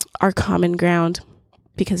our common ground,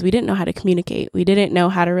 because we didn't know how to communicate. We didn't know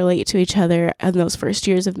how to relate to each other in those first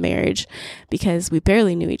years of marriage because we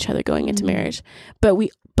barely knew each other going into marriage. But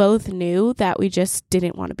we both knew that we just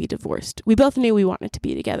didn't want to be divorced. We both knew we wanted to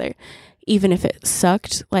be together, even if it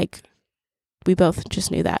sucked. Like, we both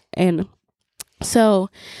just knew that. And so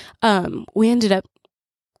we ended up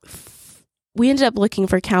looking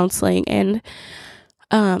for counseling, and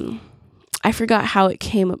I forgot how it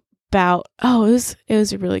came about. It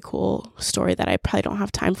was a really cool story that I probably don't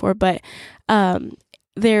have time for, but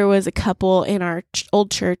there was a couple in our old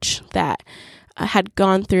church that had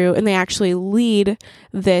gone through, and they actually lead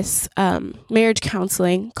this marriage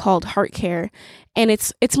counseling called Heart Care. And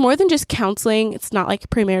it's more than just counseling. It's not like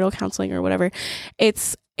premarital counseling or whatever.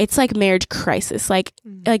 It's like marriage crisis, like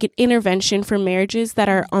an intervention for marriages that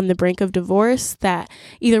are on the brink of divorce, that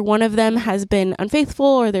either one of them has been unfaithful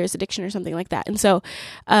or there's addiction or something like that. And so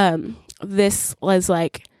this was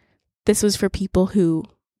for people who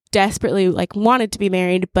desperately like wanted to be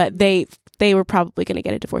married, but they were probably going to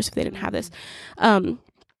get a divorce if they didn't have this. And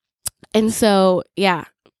so, yeah,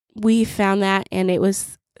 we found that, and it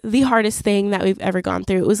was the hardest thing that we've ever gone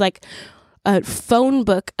through. It was like a phone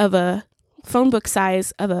book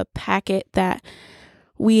size of a packet that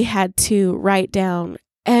we had to write down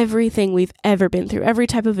everything we've ever been through, every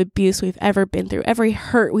type of abuse we've ever been through, every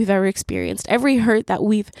hurt we've ever experienced, every hurt that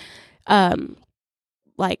we've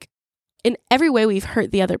like in every way we've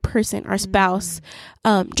hurt the other person, our spouse,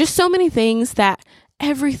 just so many things, that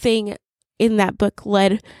everything in that book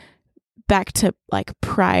led back to like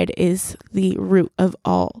pride is the root of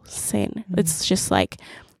all sin. It's just like,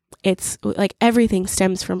 it's like everything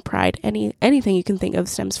stems from pride. Anything you can think of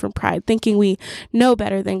stems from pride, thinking we know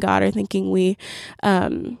better than God, or thinking we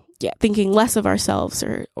thinking less of ourselves,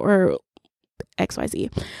 or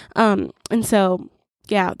XYZ. And so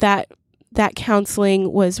that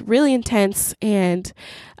counseling was really intense, and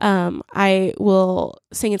I will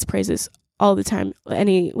sing its praises all the time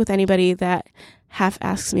with anybody that half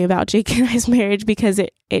asks me about Jake and I's marriage, because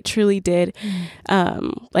it truly did,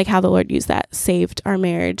 like how the Lord used that, saved our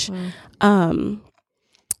marriage. And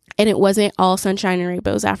it wasn't all sunshine and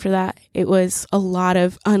rainbows after that. It was a lot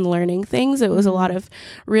of unlearning things. It was a lot of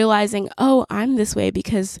realizing, oh, I'm this way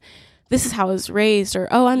because this is how I was raised, or,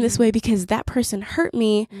 oh, I'm this way because that person hurt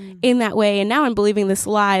me in that way, and now I'm believing this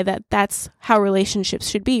lie that that's how relationships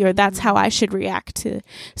should be, or that's how I should react to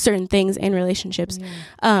certain things in relationships.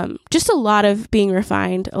 Just a lot of being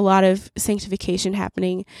refined, a lot of sanctification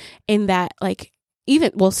happening in that, like,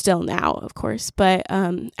 even, well, still now, of course, but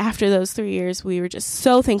after those 3 years, we were just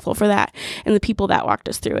so thankful for that and the people that walked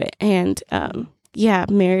us through it. And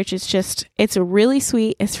marriage is just, it's really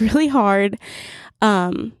sweet, it's really hard.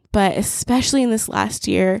 But especially in this last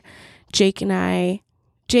year, Jake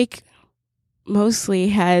mostly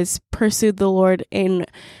has pursued the Lord in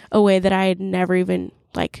a way that I had never even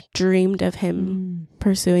like dreamed of him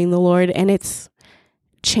pursuing the Lord. And it's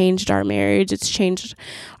changed our marriage. It's changed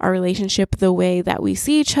our relationship, the way that we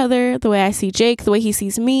see each other, the way I see Jake, the way he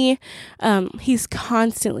sees me. He's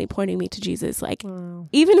constantly pointing me to Jesus, like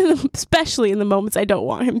especially in the moments I don't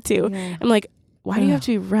want him to. I'm like, why do you have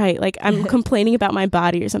to be right? Like, I'm complaining about my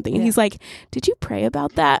body or something. And he's like, did you pray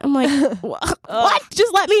about that? I'm like, what?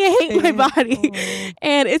 Just let me hate my body.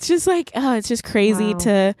 And it's just like, it's just crazy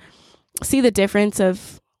to see the difference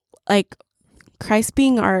of like Christ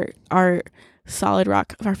being our solid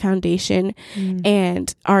rock of our foundation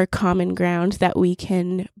and our common ground that we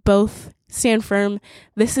can both stand firm.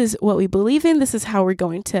 This is what we believe in. This is how we're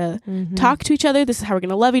going to talk to each other. This is how we're going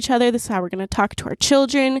to love each other. This is how we're going to talk to our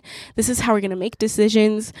children. This is how we're going to make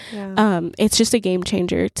decisions. It's just a game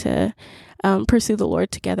changer to pursue the Lord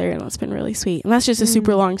together, and it's been really sweet. And that's just a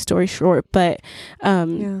super long story short, but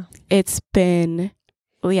it's been,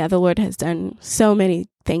 the Lord has done so many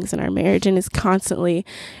things in our marriage and is constantly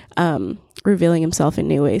revealing himself in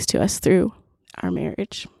new ways to us through our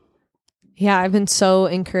marriage. Yeah, I've been so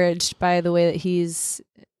encouraged by the way that he's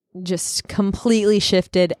just completely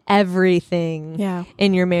shifted everything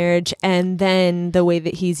in your marriage, and then the way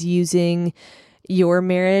that he's using your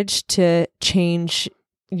marriage to change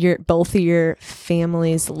both of your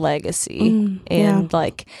family's legacy. And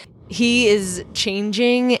like, he is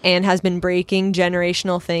changing and has been breaking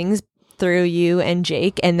generational things through you and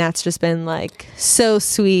Jake, and that's just been like so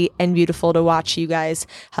sweet and beautiful to watch you guys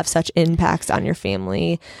have such impacts on your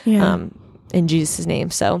family in Jesus'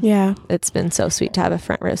 name. So it's been so sweet to have a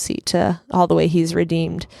front row seat to all the way he's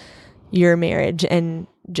redeemed your marriage, and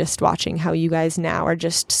just watching how you guys now are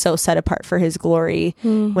just so set apart for his glory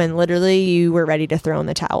when literally you were ready to throw in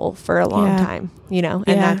the towel for a long time, and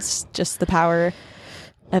that's just the power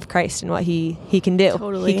of Christ and what he can do.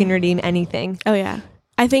 Totally. He can redeem anything. Oh yeah.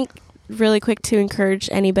 I think really quick to encourage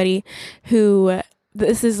anybody who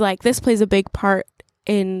this plays a big part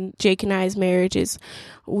in Jake and I's marriage is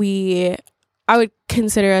I would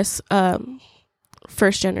consider us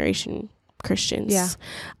first generation Christians.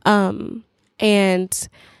 And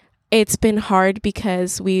it's been hard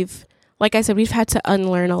because we've had to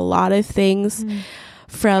unlearn a lot of things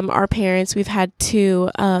from our parents. We've had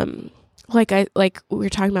to like we were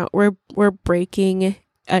talking about, we're breaking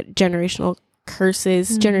generational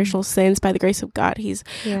curses, generational sins by the grace of God. He's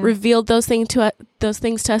revealed those things to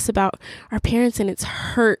us about our parents, and it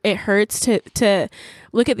hurts to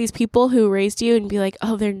look at these people who raised you and be like,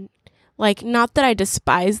 oh, they're like, not that I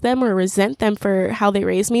despise them or resent them for how they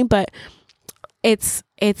raised me, but it's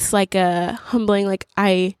like a humbling, like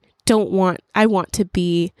I want to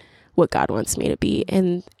be what God wants me to be,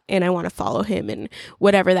 and I want to follow him, and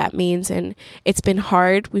whatever that means. And it's been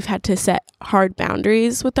hard. We've had to set hard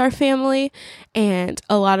boundaries with our family, and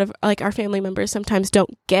a lot of our family members sometimes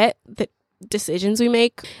don't get the decisions we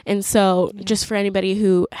make. And so just for anybody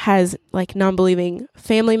who has non-believing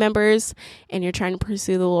family members and you're trying to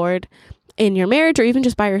pursue the Lord in your marriage, or even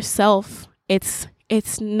just by yourself, it's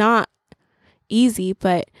not easy,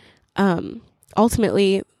 but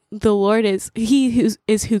ultimately the Lord is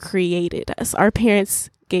who created us. Our parents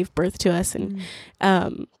gave birth to us and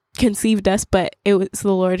conceived us, but it was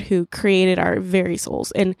the Lord who created our very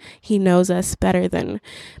souls, and he knows us better than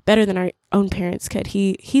our own parents could.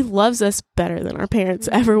 He loves us better than our parents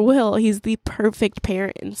ever will. He's the perfect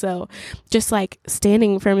parent. And so just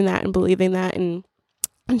standing firm in that and believing that, and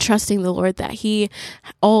trusting the Lord that he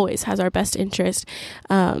always has our best interest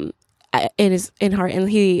in heart, and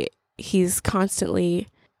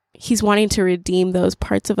he's wanting to redeem those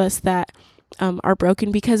parts of us that are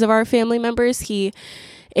broken because of our family members.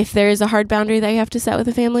 If there is a hard boundary that you have to set with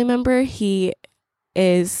a family member, he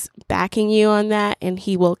is backing you on that, and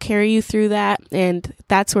he will carry you through that. And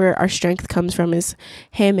that's where our strength comes from, is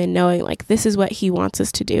him, and knowing this is what he wants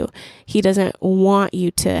us to do. He doesn't want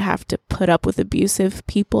you to have to put up with abusive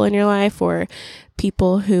people in your life, or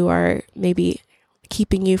people who are maybe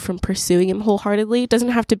keeping you from pursuing him wholeheartedly. It doesn't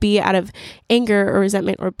have to be out of anger or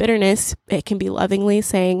resentment or bitterness. It can be lovingly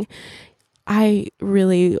saying, I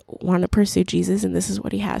really want to pursue Jesus, and this is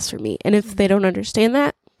what he has for me. And if they don't understand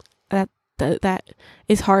that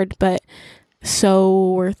is hard, but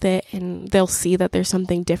so worth it. And they'll see that there's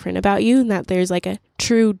something different about you, and that there's a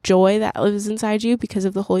true joy that lives inside you because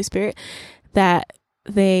of the Holy Spirit that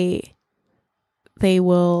they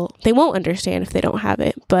won't understand if they don't have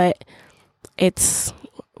it, but it's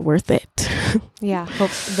worth it. Yeah.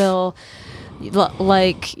 Hope they'll,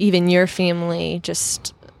 even your family,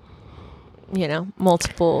 just,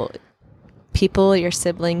 multiple people, your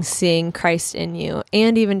siblings, seeing Christ in you,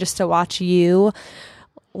 and even just to watch you,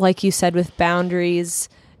 like you said, with boundaries,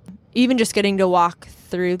 even just getting to walk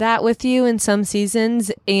through that with you in some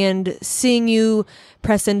seasons, and seeing you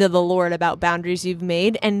press into the Lord about boundaries you've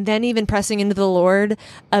made, and then even pressing into the Lord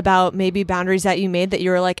about maybe boundaries that you made that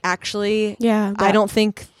you were actually, I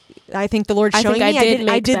think the Lord's showing me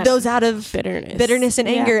I did those out of bitterness and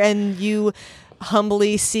anger, and you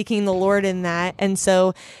humbly seeking the Lord in that. And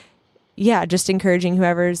so, just encouraging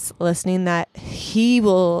whoever's listening that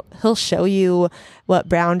he'll show you what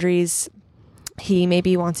boundaries he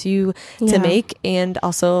maybe wants you to make. And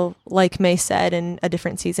also, like May said in a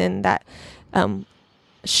different season that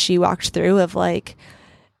she walked through, of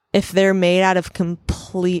if they're made out of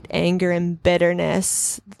complete anger and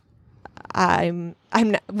bitterness,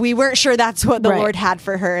 we weren't sure that's what the Right. Lord had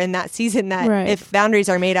for her in that season, that Right. if boundaries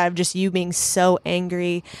are made out of just you being so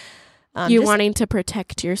angry, You're just- wanting to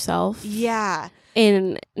protect yourself. Yeah.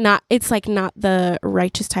 And it's like not the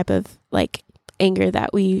righteous type of like anger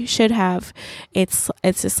that we should have. It's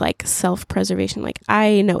just like self-preservation. Like,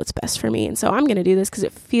 I know what's best for me, and so I'm going to do this because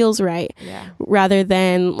it feels right, Yeah. rather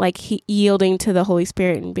than like yielding to the Holy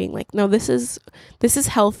Spirit and being like, no, this is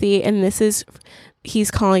healthy, and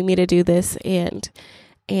he's calling me to do this, and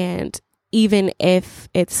even if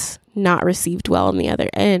it's not received well on the other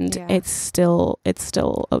end, Yeah. it's still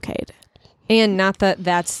okay. And not that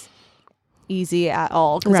that's easy at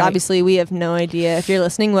all, because Right. obviously we have no idea, if you're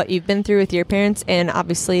listening, what you've been through with your parents, and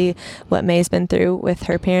obviously what May's been through with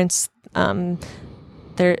her parents. There's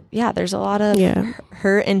a lot of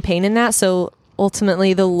hurt and pain in that. So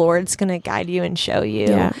ultimately the Lord's going to guide you and show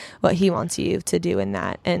you what he wants you to do in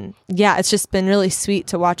that. And it's just been really sweet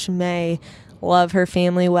to watch May love her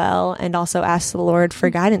family well, and also ask the Lord for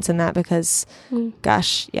guidance in that, because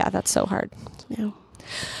gosh, that's so hard. Yeah.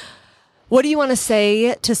 What do you want to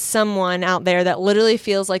say to someone out there that literally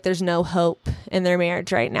feels like there's no hope in their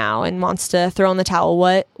marriage right now and wants to throw in the towel?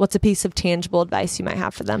 What's a piece of tangible advice you might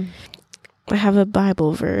have for them? I have a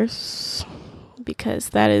Bible verse,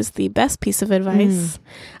 because that is the best piece of advice.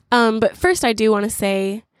 But first, I do want to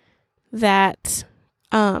say that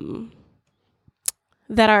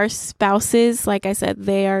that our spouses, like I said,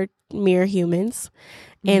 they are mere humans,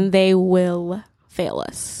 and they will fail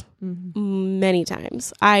us many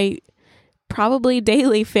times. I probably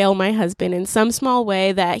daily fail my husband in some small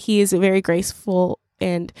way that he is very graceful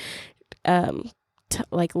and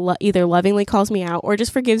either lovingly calls me out or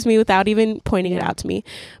just forgives me without even pointing it out to me.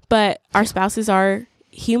 But our spouses are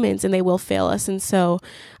humans, and they will fail us. And so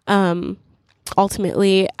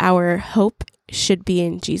ultimately our hope should be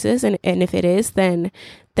in Jesus. And if it is, then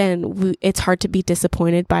it's hard to be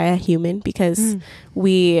disappointed by a human, because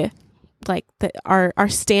we our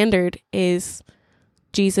standard is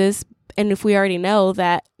Jesus. And if we already know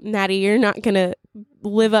that, Maddie, you're not going to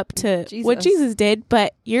live up to what Jesus did,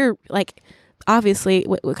 but you're like, obviously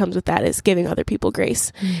what comes with that is giving other people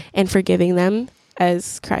grace and forgiving them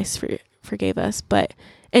as Christ forgave us.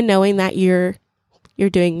 And knowing that you're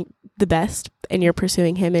doing the best, and you're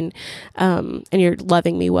pursuing him, and you're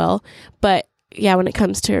loving me well. But when it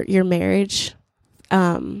comes to your marriage,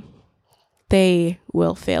 they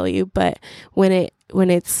will fail you. But when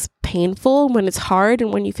it's painful, when it's hard,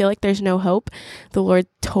 and when you feel like there's no hope, the Lord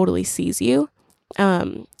totally sees you.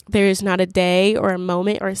 There is not a day or a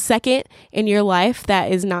moment or a second in your life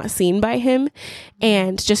that is not seen by him,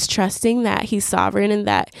 and just trusting that he's sovereign, and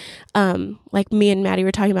that, like me and Maddie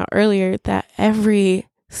were talking about earlier, that every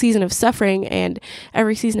season of suffering and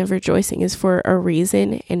every season of rejoicing is for a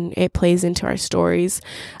reason, and it plays into our stories.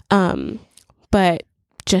 But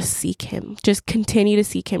just seek him, just continue to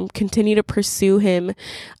seek him, continue to pursue him.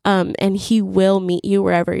 And he will meet you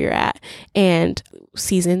wherever you're at. And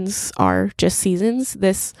seasons are just seasons.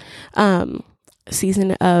 This,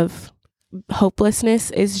 season of hopelessness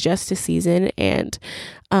is just a season. And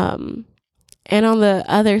on the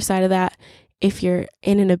other side of that, if you're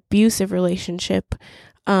in an abusive relationship,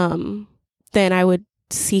 then I would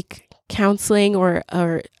seek counseling or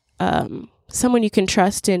someone you can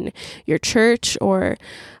trust in your church, or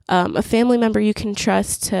a family member you can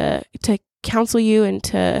trust to counsel you and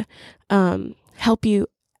to help you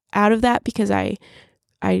out of that, because I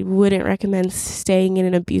wouldn't recommend staying in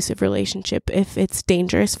an abusive relationship if it's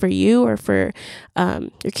dangerous for you or for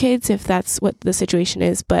your kids, if that's what the situation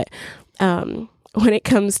is. But when it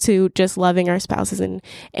comes to just loving our spouses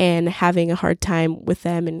and having a hard time with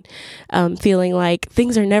them, and feeling like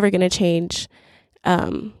things are never going to change,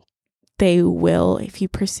 they will if you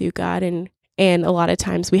pursue God. And a lot of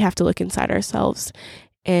times we have to look inside ourselves,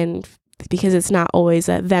 and because it's not always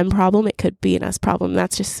a them problem, it could be an us problem.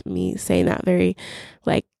 That's just me saying that very,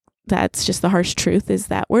 that's just the harsh truth, is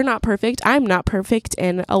that we're not perfect. I'm not perfect.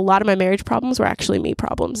 And a lot of my marriage problems were actually me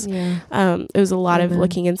problems. Yeah. It was a lot of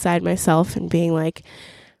looking inside myself and being like,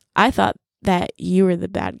 I thought that you were the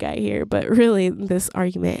bad guy here, but really this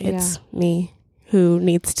argument, it's me who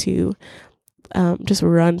needs to just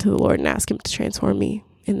run to the Lord and ask him to transform me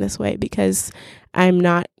in this way, because I'm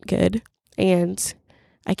not good and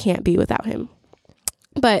I can't be without him.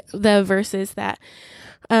 But the verses that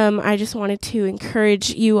I just wanted to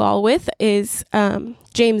encourage you all with is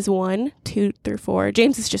James 1:2-4.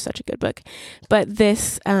 James is just such a good book. But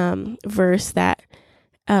this verse that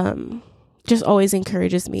just always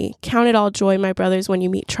encourages me. Count it all joy, my brothers, when you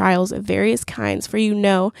meet trials of various kinds, for you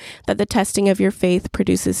know that the testing of your faith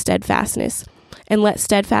produces steadfastness. and let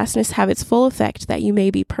steadfastness have its full effect, that you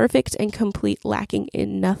may be perfect and complete, lacking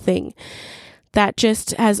in nothing. That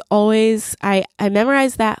just has always, I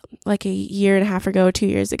memorized that like a year and a half ago, 2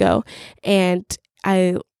 years ago. And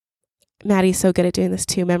Maddie's so good at doing this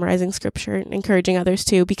too, memorizing scripture and encouraging others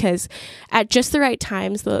too, because at just the right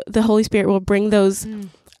times, the Holy Spirit will bring those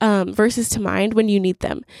verses to mind when you need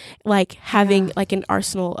them, like having like an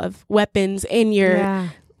arsenal of weapons in your,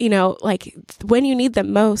 you know, like when you need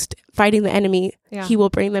them most, fighting the enemy, he will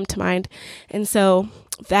bring them to mind. And so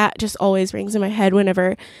that just always rings in my head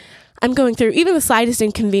whenever I'm going through even the slightest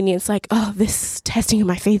inconvenience, like, oh, this testing of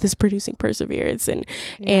my faith is producing perseverance and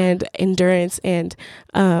endurance. And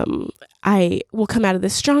I will come out of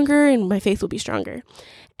this stronger and my faith will be stronger.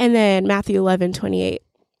 And then Matthew 11:28,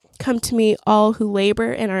 come to me, all who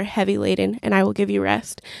labor and are heavy laden, and I will give you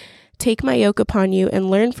rest. Take my yoke upon you and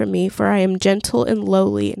learn from me, for I am gentle and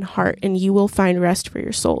lowly in heart, and you will find rest for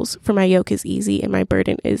your souls. For my yoke is easy and my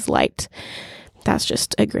burden is light. That's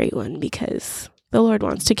just a great one, because the Lord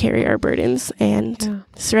wants to carry our burdens, and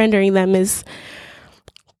surrendering them is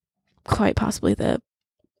quite possibly the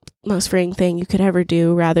most freeing thing you could ever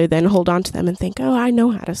do, rather than hold on to them and think, oh, I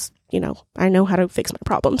know how to fix my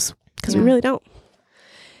problems, because we really don't.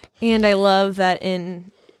 And I love that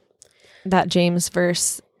in that James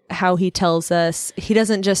verse, how he tells us, he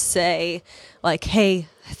doesn't just say like, hey,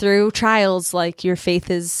 through trials, like your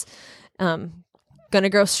faith is going to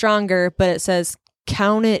grow stronger, but it says,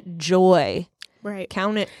 count it joy. Right.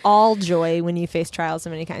 Count it all joy when you face trials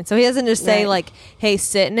of any kind. So he doesn't just say like, hey,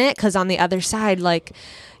 sit in it, because on the other side, like,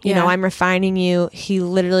 you know, I'm refining you. He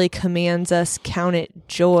literally commands us count it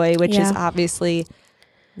joy, which is obviously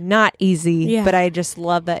not easy, but I just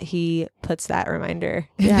love that he puts that reminder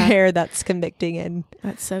there that's convicting. And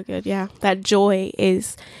that's so good. Yeah. That joy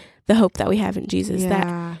is the hope that we have in Jesus,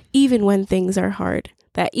 that even when things are hard,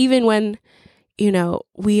 that even when, you know,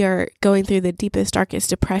 we are going through the deepest, darkest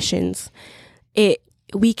depressions,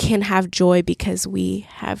 we can have joy because we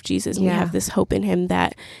have Jesus. And we have this hope in him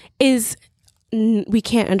that is, we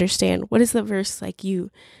can't understand. What is the verse? Like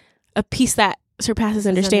a peace that surpasses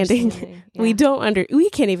understanding. We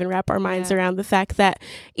can't even wrap our minds around the fact that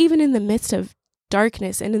even in the midst of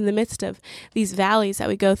darkness and in the midst of these valleys that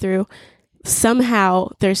we go through, somehow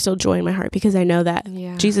there's still joy in my heart, because I know that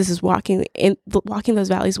Jesus is walking those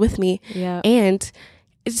valleys with me. And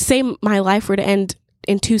say my life were to end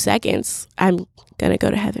in 2 seconds, I'm gonna go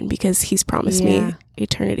to heaven, because he's promised me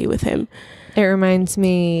eternity with him. It reminds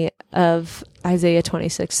me of Isaiah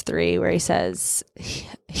 26:3, where he says,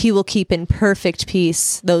 he will keep in perfect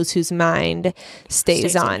peace those whose mind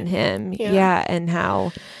stays on him. And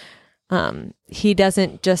how he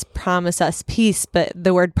doesn't just promise us peace, but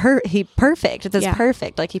the word perfect, it says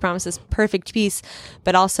perfect, like he promises perfect peace,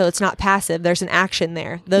 but also it's not passive. There's an action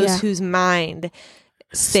there. Those whose mind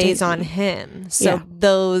stays on him. So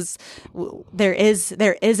there is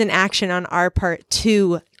an action on our part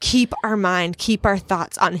to keep our mind, keep our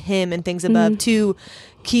thoughts on him and things above, to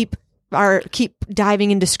keep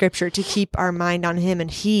diving into scripture, to keep our mind on him.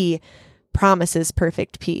 And he promises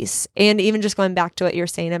perfect peace. And even just going back to what you're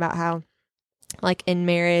saying about how, like, in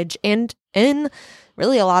marriage and in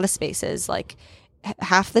really a lot of spaces, like,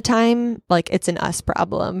 half the time, like, it's an us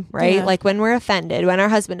problem, right? Like when we're offended, when our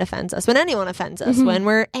husband offends us, when anyone offends us, when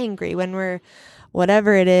we're angry, when we're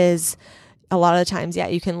whatever it is, a lot of the times,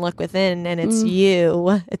 you can look within and it's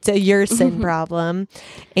it's your sin problem.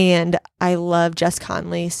 And I love Jess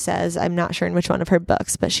Conley says, I'm not sure in which one of her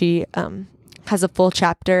books, but she has a full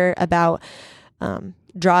chapter about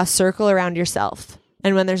draw a circle around yourself.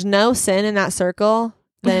 And when there's no sin in that circle,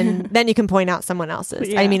 then you can point out someone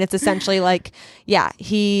else's. I mean, it's essentially like,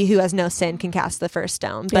 he who has no sin can cast the first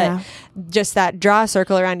stone. But just that draw a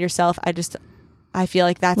circle around yourself, I feel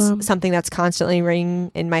like that's something that's constantly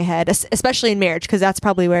ringing in my head, especially in marriage, because that's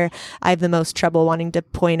probably where I have the most trouble wanting to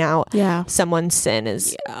point out someone's sin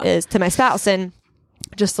is to my spouse. And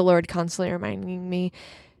just the Lord constantly reminding me,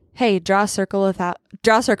 hey, draw a circle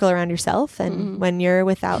around yourself. And when you're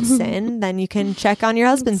without sin, then you can check on your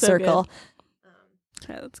husband's circle. Good.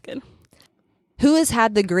 That's good. Who has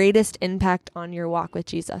had the greatest impact on your walk with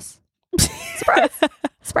Jesus? Surprise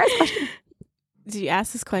question. Did you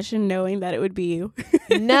ask this question knowing that it would be you?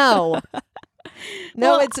 No.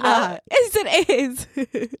 No, it's not. Yes, it is.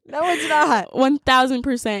 No, it's not.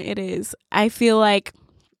 1000% it is. I feel like,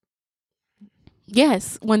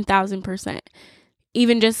 yes, 1000%.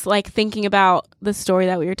 Even just like thinking about the story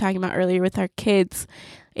that we were talking about earlier with our kids,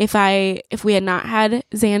 if we had not had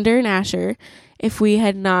Xander and Asher, if we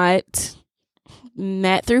had not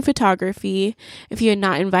met through photography, if you had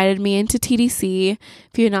not invited me into TDC,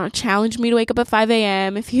 if you had not challenged me to wake up at 5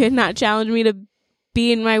 a.m., if you had not challenged me to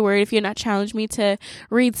be in my word, if you had not challenged me to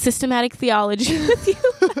read systematic theology with you,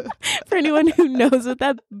 for anyone who knows what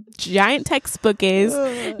that giant textbook is,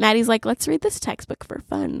 Maddie's like, let's read this textbook for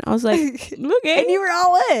fun. I was like, okay. And you were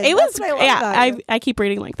all in. It was, I keep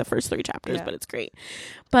reading like the first 3 chapters, but it's great.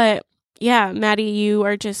 But yeah, Maddie, you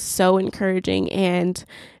are just so encouraging and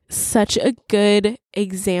such a good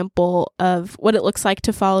example of what it looks like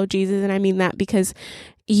to follow Jesus. And I mean that because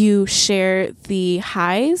you share the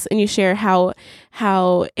highs and you share how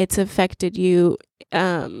it's affected you,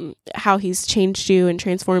 how he's changed you and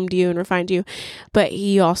transformed you and refined you. But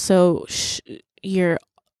he also, you're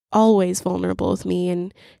always vulnerable with me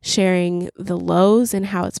and sharing the lows and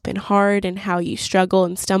how it's been hard and how you struggle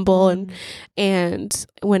and stumble. And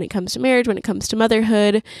when it comes to marriage, when it comes to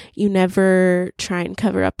motherhood, you never try and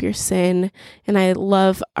cover up your sin. And I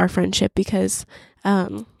love our friendship because,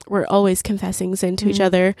 we're always confessing sin to each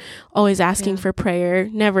other, always asking for prayer,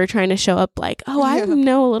 never trying to show up like, oh, I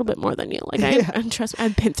know a little bit more than you. Like, I trust me,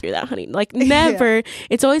 I've been through that, honey. Like, never.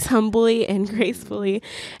 It's always humbly and gracefully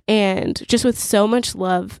and just with so much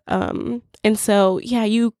love. And so, yeah,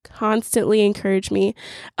 you constantly encourage me,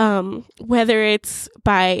 whether it's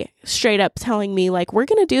by straight up telling me like, we're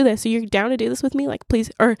going to do this. Are you down to do this with me? Like, please,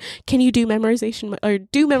 or can you do memorization or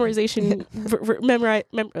do memorization,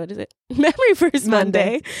 what is it? Memory Verse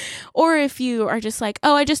Monday. Or if you are just like,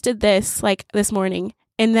 oh, I just did this like this morning.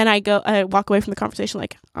 And then I walk away from the conversation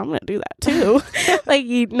like, I'm going to do that too. Like,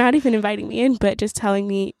 you not even inviting me in, but just telling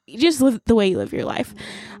me, you just live the way you live your life.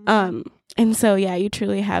 And so, yeah, you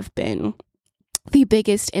truly have been the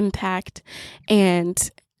biggest impact. And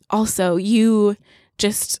also you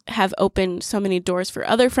just have opened so many doors for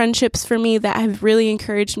other friendships for me that have really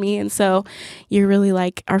encouraged me. And so you're really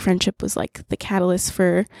like, our friendship was like the catalyst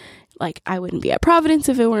for like, I wouldn't be at Providence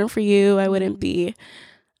if it weren't for you. I wouldn't be,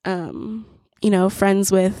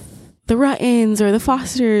 friends with the Ruttons or the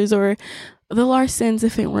Fosters or the Larsons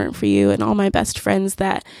if it weren't for you, and all my best friends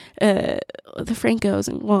that the Francos,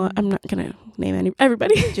 and well, I'm not gonna name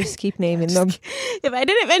everybody. Just keep naming them. If I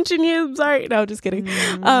didn't mention you, I'm sorry. No, just kidding.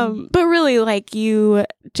 But really, like, you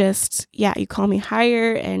just, you call me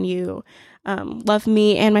higher, and you love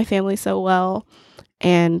me and my family so well,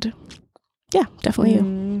 and yeah, definitely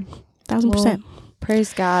you, 1000%. Well,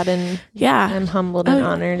 praise God, and I'm humbled and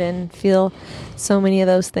honored, and feel so many of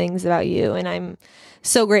those things about you, and I'm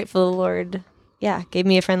so grateful the Lord, gave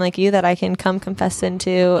me a friend like you that I can come confess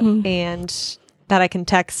into, and that I can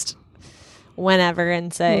text whenever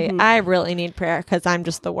and say, I really need prayer because I'm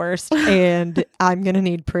just the worst, and I'm going to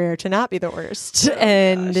need prayer to not be the worst.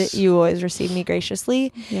 You always receive me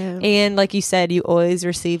graciously. Yeah. And like you said, you always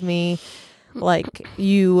receive me, like,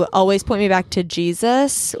 you always point me back to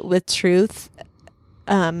Jesus with truth.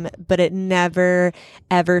 But it never,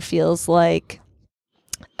 ever feels like,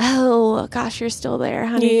 oh gosh, you're still there,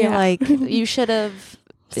 honey. Like, you should have,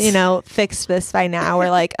 fixed this by now. Or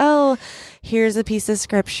like, oh, here's a piece of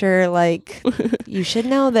scripture. Like, you should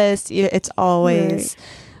know this. It's always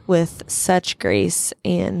with such grace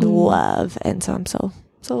and love. And so I'm so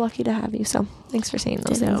lucky to have you. So thanks for saying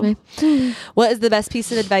those things, May. What is the best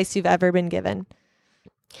piece of advice you've ever been given?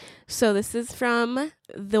 So this is from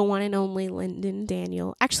the one and only Lyndon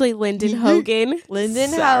Daniel. Actually, Lyndon Hogan.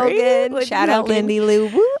 Hogan. Shout out Lindy Lou.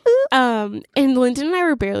 And Lyndon and I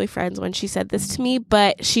were barely friends when she said this to me,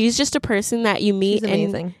 but she's just a person that you meet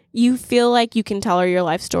and you feel like you can tell her your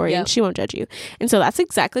life story and she won't judge you. And so that's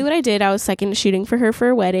exactly what I did. I was second shooting for her for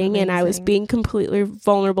a wedding. Amazing. And I was being completely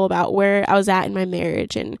vulnerable about where I was at in my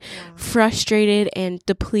marriage and frustrated and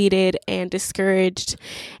depleted and discouraged.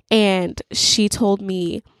 And she told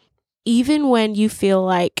me, even when you feel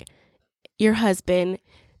like your husband,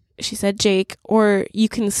 she said Jake, or you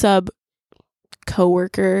can sub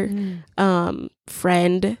coworker,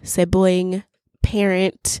 friend, sibling,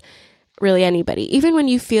 parent, really anybody. Even when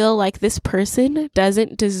you feel like this person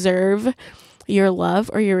doesn't deserve your love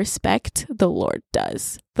or your respect, the Lord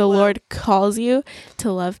does. The Lord calls you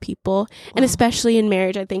to love people. And especially in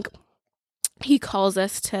marriage, I think he calls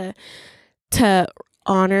us to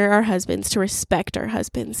honor our husbands, to respect our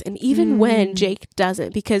husbands. And even when Jake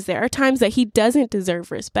doesn't, because there are times that he doesn't deserve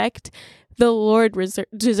respect, the Lord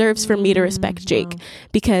deserves for me to respect Jake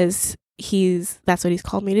because that's what he's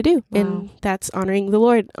called me to do. And that's honoring the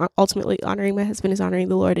Lord. Ultimately, honoring my husband is honoring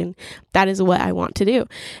the Lord, and that is what I want to do.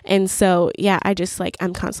 And so, I just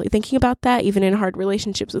I'm constantly thinking about that, even in hard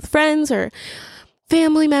relationships with friends or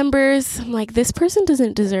family members. I'm like, this person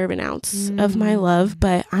doesn't deserve an ounce of my love,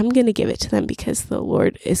 but I'm going to give it to them because the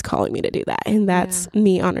Lord is calling me to do that. And that's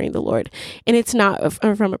me honoring the Lord. And it's not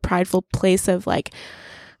from a prideful place of like,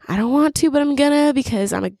 I don't want to, but I'm gonna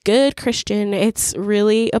because I'm a good Christian. It's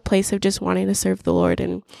really a place of just wanting to serve the Lord,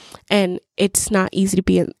 and it's not easy to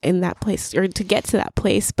be in that place or to get to that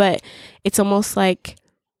place, but it's almost like,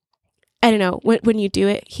 I don't know, when you do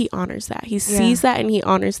it, he honors that. He sees that, and he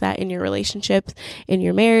honors that in your relationships, in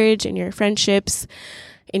your marriage, in your friendships,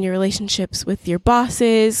 in your relationships with your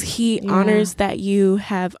bosses. He honors that you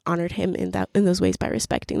have honored him in those ways by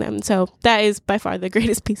respecting them. So that is by far the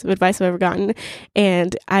greatest piece of advice I've ever gotten,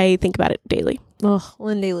 and I think about it daily. Oh,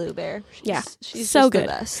 Lindy Lou Bear. She's so just good. The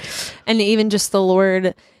best. And even just the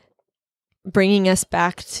Lord bringing us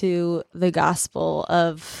back to the gospel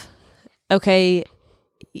of, okay,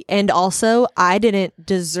 and also I didn't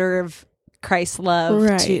deserve Christ's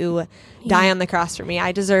love to die on the cross for me.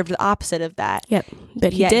 I deserved the opposite of that. Yep.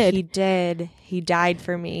 But he did. He did. He died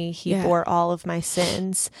for me. He bore all of my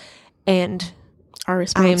sins. And our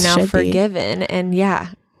response I am now should forgiven. Be. And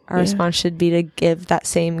our response should be to give that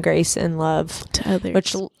same grace and love to others.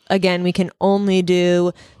 Which, again, we can only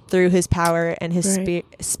do through his power and his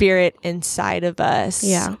spirit inside of us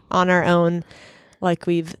on our own. Like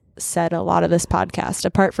we've said a lot of this podcast,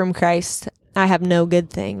 apart from Christ, I have no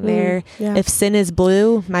good thing there. If sin is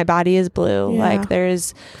blue, my body is blue. Like there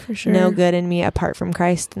is no good in me apart from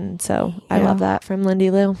Christ. And so I love that from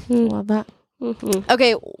Lindy Lou. Love that.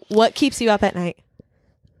 Okay. What keeps you up at night?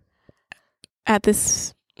 At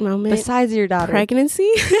this moment? Besides your daughter.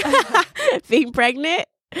 Pregnancy? Being pregnant?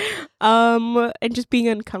 And just being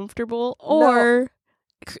uncomfortable or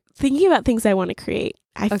thinking about things I want to create.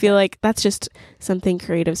 I feel like that's just something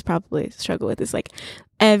creatives probably struggle with, is like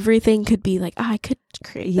everything could be like, I could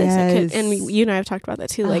create this. I could. And you and I have talked about that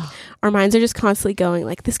too. Like our minds are just constantly going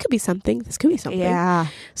like, this could be something. This could be something. Yeah.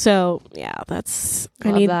 So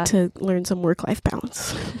I need to learn some work-life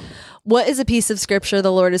balance. What is a piece of scripture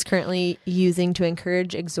the Lord is currently using to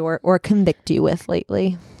encourage, exhort, or convict you with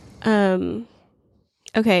lately?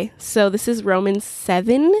 Okay. So this is Romans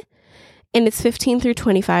 7. And it's 15 through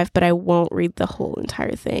 25, but I won't read the whole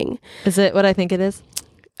entire thing. Is it what I think it is?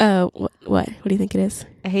 What? What do you think it is?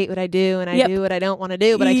 I hate what I do, and I do what I don't want to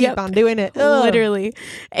do, but I keep on doing it. Ugh. Literally.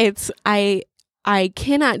 It's, I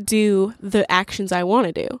cannot do the actions I want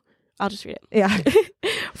to do. I'll just read it. Yeah.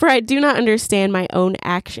 For I do not understand my own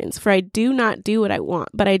actions, for I do not do what I want,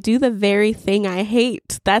 but I do the very thing I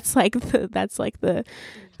hate. That's like the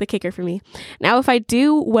kicker for me. Now, if I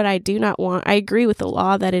do what I do not want, I agree with the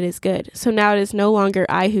law that it is good. So now it is no longer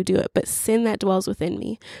I who do it, but sin that dwells within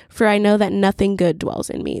me. For I know that nothing good dwells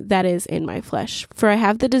in me, that is in my flesh. For I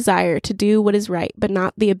have the desire to do what is right, but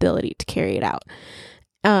not the ability to carry it out.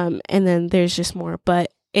 And then there's just more,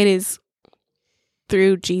 but it is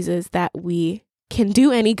through Jesus that we can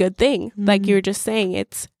do any good thing. Mm-hmm. Like you were just saying,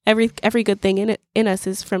 it's every good thing in us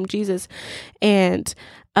is from Jesus. And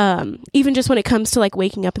even just when it comes to like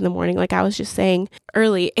waking up in the morning, like I was just saying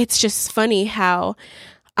early, it's just funny how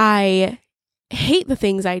I hate the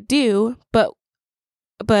things I do, but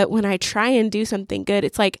when I try and do something good,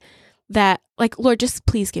 it's like that, like, Lord, just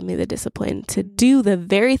please give me the discipline to do the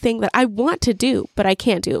very thing that I want to do, but I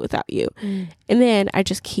can't do it without you. And then I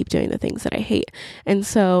just keep doing the things that I hate. And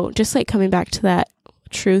so just like coming back to that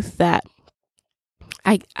truth that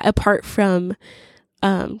apart from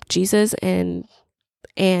Jesus and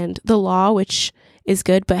the law, which is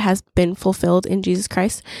good but has been fulfilled in Jesus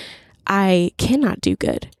Christ, I cannot do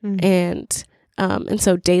good. And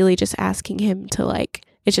so daily just asking him to like,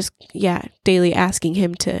 it's just daily asking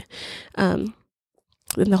him to and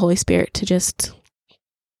the Holy Spirit to just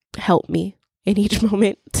help me in each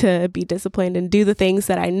moment to be disciplined and do the things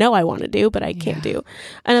that I know I want to do, but I can't do.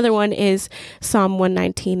 Another one is Psalm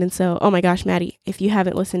 119. And so, oh my gosh, Maddie, if you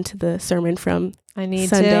haven't listened to the sermon from Sunday,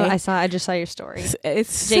 I just saw your story.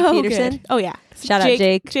 It's Jake so Peterson. Good. Oh yeah. Shout out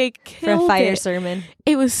Jake. Jake for a fire it. sermon.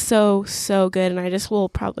 It was so good. And I just will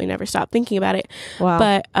probably never stop thinking about it. Wow.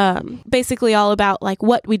 But basically all about like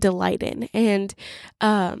what we delight in. And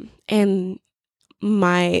I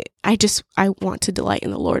want to delight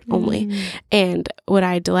in the Lord only. And would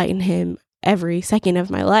I delight in him every second of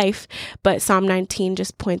my life? But Psalm 19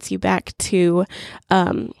 just points you back to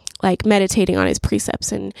like meditating on his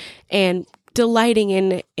precepts and delighting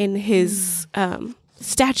in his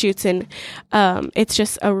statutes. And it's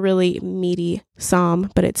just a really meaty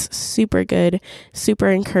psalm, but it's super good, super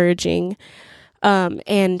encouraging.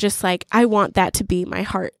 And just like, I want that to be my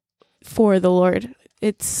heart for the Lord.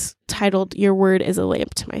 It's titled, Your Word is a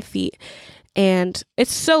Lamp to My Feet. And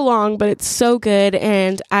it's so long, but it's so good.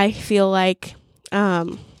 And I feel like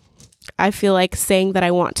I feel like saying that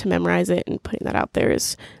I want to memorize it and putting that out there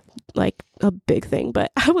is like a big thing,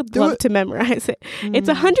 but I would love to memorize it. It's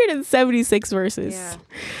 176 verses.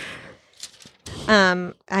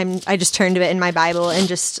 Yeah. I just turned to it in my Bible, and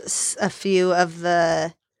just a few of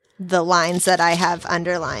the lines that I have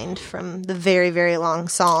underlined from the very, very long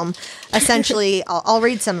psalm. Essentially, I'll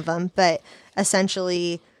read some of them, but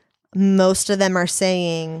essentially most of them are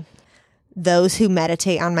saying, those who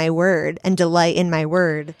meditate on my word and delight in my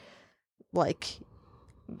word, like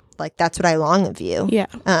that's what I long of you. Yeah.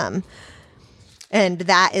 And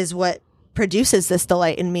that is what produces this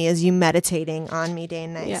delight in me, is you meditating on me day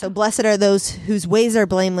and night. Yeah. So blessed are those whose ways are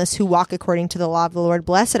blameless, who walk according to the law of the Lord.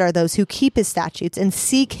 Blessed are those who keep his statutes and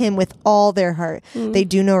seek him with all their heart. They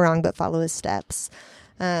do no wrong, but follow his steps.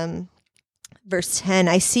 Verse 10,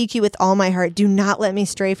 I seek you with all my heart. Do not let me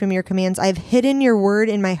stray from your commands. I've hidden your word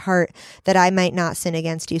in my heart that I might not sin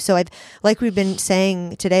against you. So like we've been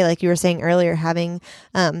saying today, like you were saying earlier, having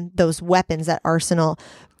those weapons, that arsenal.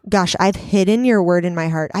 Gosh, I've hidden your word in my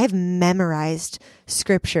heart. I've memorized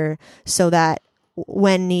scripture so that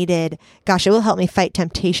when needed, gosh, it will help me fight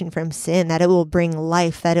temptation from sin, that it will bring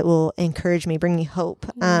life, that it will encourage me, bring me hope.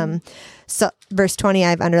 So verse 20,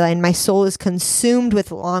 I've underlined, my soul is consumed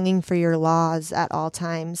with longing for your laws at all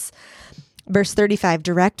times. Verse 35,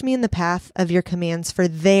 direct me in the path of your commands, for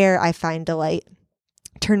there I find delight.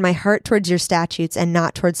 Turn my heart towards your statutes and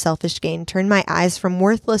not towards selfish gain. Turn my eyes from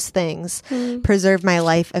worthless things. Preserve my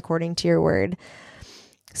life according to your word.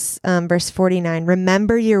 Verse 49,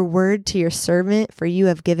 remember your word to your servant, for you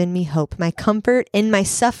have given me hope. My comfort in my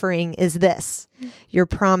suffering is this: your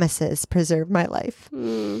promises preserve my life.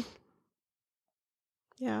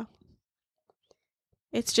 Yeah.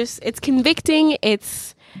 It's convicting.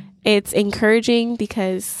 It's encouraging,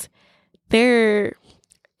 because they're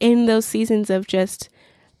in those seasons of just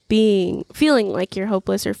feeling like you're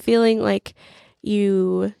hopeless, or feeling like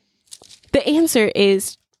the answer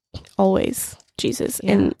is always Jesus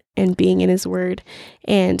and being in his word.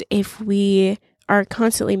 And if we are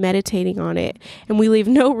constantly meditating on it and we leave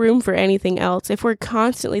no room for anything else, if we're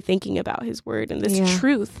constantly thinking about his word and this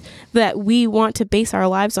truth that we want to base our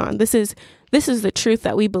lives on, this is the truth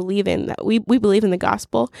that we believe in, that we believe in the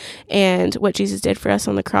gospel and what Jesus did for us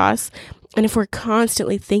on the cross. And if we're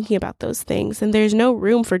constantly thinking about those things, then there's no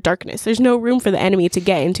room for darkness. There's no room for the enemy to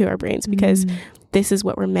get into our brains, because this is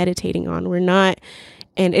what we're meditating on. We're not,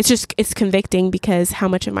 and it's convicting, because how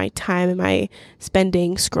much of my time am I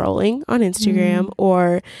spending scrolling on Instagram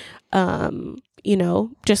or,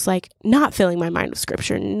 just like not filling my mind with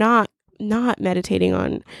scripture, not meditating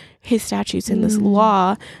on his statutes and this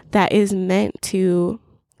law that is meant to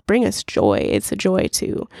bring us joy. It's a joy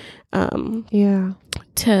to,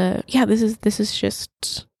 this is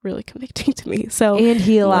just really convicting to me. So, and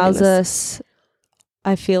he allows us,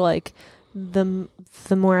 I feel like the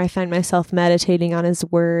more I find myself meditating on his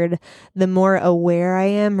word, the more aware I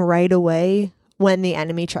am right away when the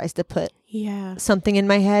enemy tries to put something in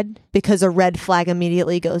my head, because a red flag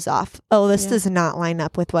immediately goes off. Oh, this does not line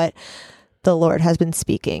up with what the Lord has been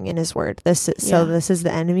speaking in his word. This is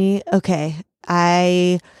the enemy. Okay.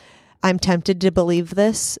 I'm tempted to believe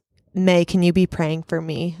this. May, can you be praying for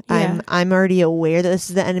me? I'm already aware that this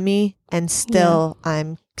is the enemy, and still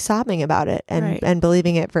I'm sobbing about it and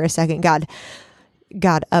believing it for a second.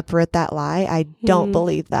 God uproot that lie. I don't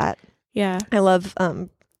believe that. Yeah. I love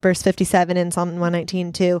verse 57 in Psalm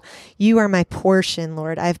 119 too. You are my portion,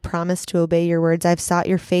 Lord. I've promised to obey your words. I've sought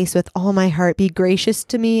your face with all my heart. Be gracious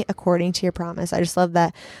to me according to your promise. I just love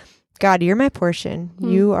that. God, you're my portion.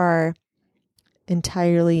 You are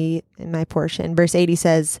entirely in my portion. Verse 80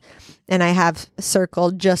 says, and I have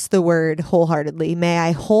circled just the word wholeheartedly. May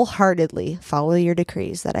I wholeheartedly follow your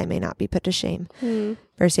decrees, that I may not be put to shame.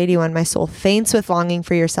 Verse 81, my soul faints with longing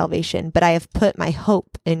for your salvation, but I have put my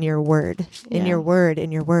hope in your word, in your word,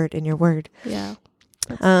 in your word, in your word. Yeah.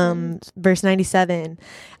 Verse 97,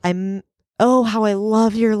 oh, how I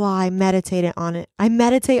love your law. I meditate on it. I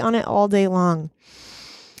meditate on it all day long.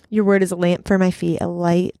 Your word is a lamp for my feet, a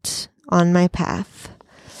light on my path.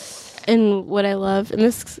 And what I love, and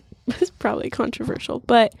this is probably controversial,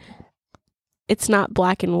 but it's not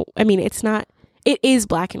black and it is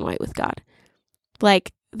black and white with God.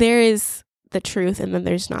 Like, there is the truth, and then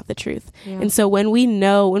there's not the truth. And so when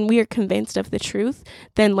we are convinced of the truth,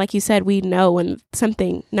 then like you said, we know when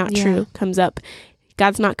something not true comes up.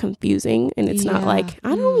 God's not confusing, and it's not like,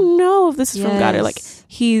 I don't know if this is from God, or like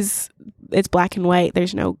it's black and white.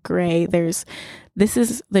 There's no gray. This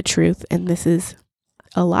is the truth, and this is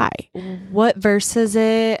a lie. What verse is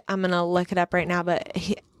it? I'm going to look it up right now, but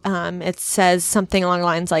it says something along the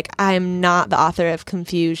lines like, I am not the author of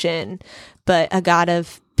confusion, but a God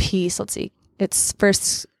of peace. Let's see. It's 1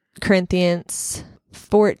 Corinthians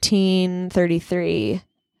 14:33.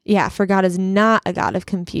 Yeah, for God is not a God of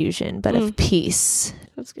confusion, but of peace.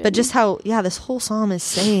 That's good. But just how, this whole psalm is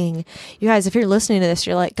saying, you guys, if you're listening to this,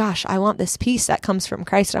 you're like, gosh, I want this peace that comes from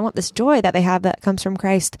Christ. I want this joy that they have that comes from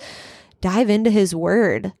Christ. Dive into his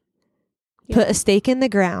word. Yeah. Put a stake in the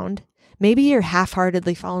ground. Maybe you're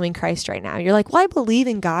half-heartedly following Christ right now. You're like, well, I believe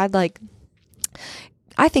in God. Like,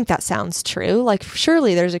 I think that sounds true. Like,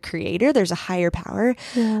 surely there's a creator, there's a higher power.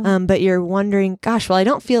 Yeah. But you're wondering, gosh, well, I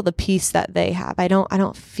don't feel the peace that they have. I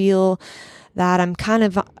don't feel that. I'm kind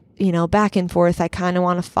of, back and forth. I kind of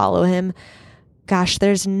want to follow him. Gosh,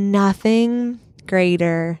 there's nothing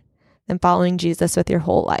greater than following Jesus with your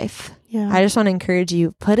whole life. Yeah. I just want to encourage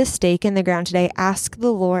you, put a stake in the ground today. Ask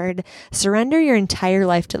the Lord, surrender your entire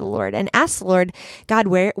life to the Lord, and ask the Lord, God,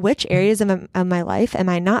 which areas of my life am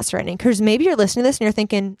I not surrendering? Because maybe you're listening to this and you're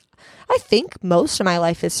thinking, I think most of my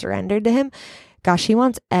life is surrendered to him. Gosh, he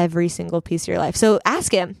wants every single piece of your life. So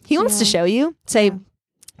ask him. He wants to show you. Say,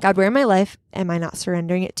 God, where in my life am I not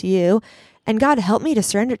surrendering it to you? And God, help me to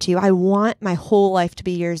surrender it to you. I want my whole life to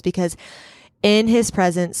be yours, because in his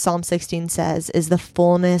presence, Psalm 16 says, is the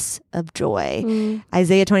fullness of joy.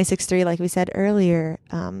 Isaiah 26:3, like we said earlier,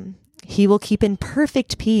 he will keep in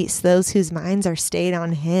perfect peace those whose minds are stayed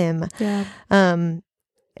on him. Yeah.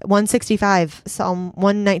 165, Psalm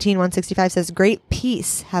 119, 165 says, great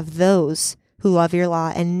peace have those who love your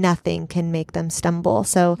law, and nothing can make them stumble.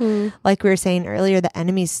 So like we were saying earlier, the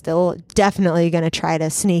enemy's still definitely going to try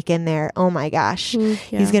to sneak in there. Oh my gosh.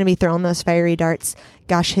 He's going to be throwing those fiery darts.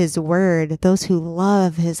 Gosh, his word, those who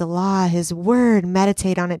love his law, his word,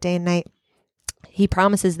 meditate on it day and night. He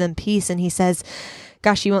promises them peace, and he says,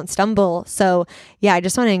 gosh, you won't stumble. So I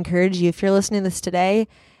just want to encourage you, if you're listening to this today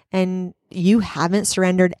and you haven't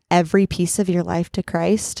surrendered every piece of your life to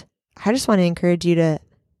Christ, I just want to encourage you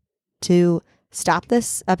to stop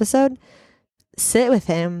this episode, sit with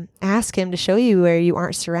him, ask him to show you where you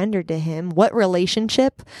aren't surrendered to him, what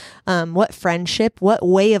relationship, what friendship, what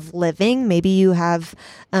way of living. Maybe you have,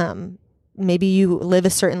 maybe you live a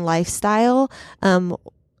certain lifestyle.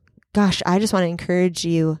 Gosh, I just want to encourage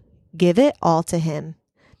you, give it all to him.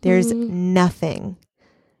 There's nothing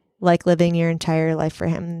like living your entire life for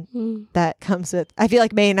him that comes with, I feel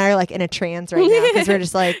like May and I are like in a trance right now, because we're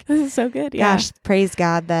just like, this is so good. Yeah. Gosh, praise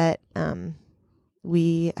God that,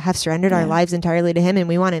 we have surrendered our lives entirely to him, and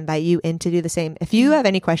we want to invite you in to do the same. If you have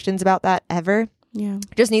any questions about that ever,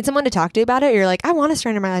 just need someone to talk to about it, you're like, I want to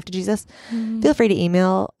surrender my life to Jesus, feel free to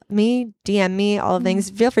email me, DM me, all the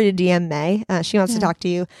things. Feel free to DM May. She wants to talk to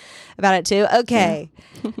you about it too. Okay.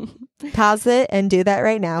 Pause it and do that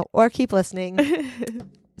right now, or keep listening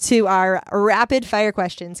to our rapid fire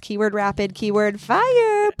questions. Keyword rapid, keyword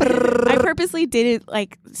fire. I purposely didn't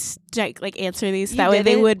answer these. That way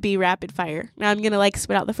they would be rapid fire. Now I'm going to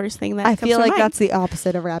spit out the first thing that I comes feel to like mind. that's the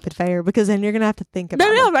opposite of rapid fire, because then you're going to have to think about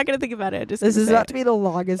it. No, I'm not going to think about it. This is about to be the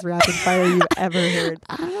longest rapid fire you've ever heard.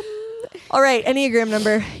 All right. Enneagram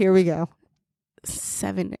number. Here we go.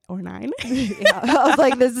 7 or 9. I was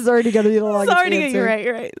like, this is already going to be the longest answer.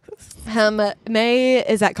 You're right. May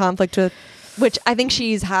is at conflict with, which I think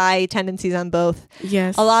she's high tendencies on both.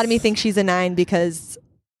 Yes. A lot of me think she's a 9 because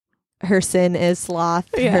her sin is sloth.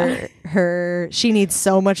 Yeah. She needs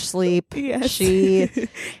so much sleep. Yes.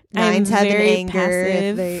 9s have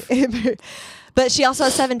anger. But she also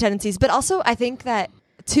has 7 tendencies. But also, I think that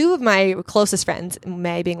 2 of my closest friends,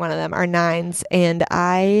 May being one of them, are 9s, and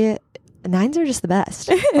 9s are just the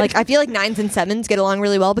best. I feel like 9s and 7s get along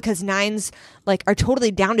really well, because 9s are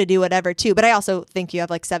totally down to do whatever too. But I also think you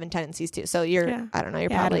have 7 tendencies too. So you're, I don't know,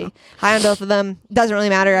 you're probably high on both of them. Doesn't really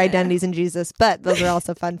matter. Identities in Jesus, but those are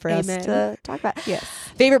also fun for us to talk about. Yes.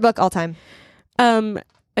 Favorite book all time?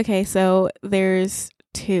 Okay, so there's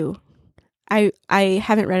 2. I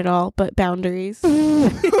haven't read it all, but Boundaries.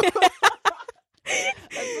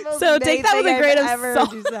 So take that with a grain of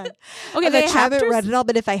salt. Okay, I haven't read it all,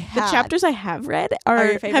 but if I had, the chapters I have read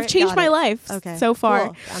have changed my life so far.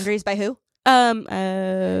 Cool. Boundaries by who?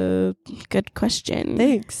 Good question.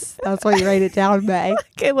 Thanks. That's why you write it down, May.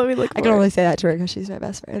 Okay, let me look. I can only say that to her because she's my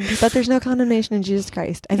best friend. But there's no condemnation in Jesus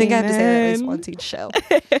Christ. I think I have to say that at least once each show.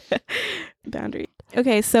 Boundaries.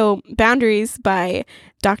 Okay, so Boundaries by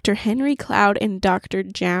Dr. Henry Cloud and Dr.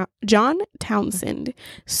 John Townsend.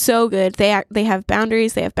 So good. They have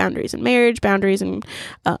boundaries. They have boundaries in marriage, boundaries in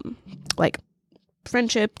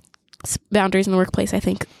friendship, boundaries in the workplace. I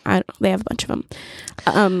think they have a bunch of them.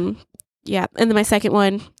 Yeah, and then my second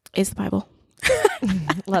one is the Bible.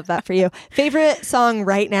 Love that for you. Favorite song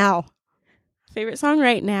right now? Favorite song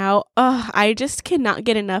right now? Oh, I just cannot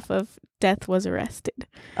get enough of Death Was Arrested.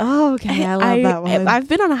 Oh, okay. I love that one. I've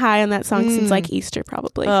been on a high on that song since like Easter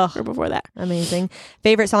probably, or before that. Amazing.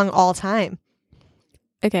 Favorite song all time?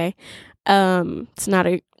 Okay. It's not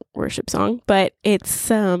a worship song, but it's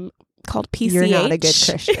called PCH. You're not a good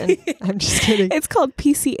Christian. I'm just kidding. It's called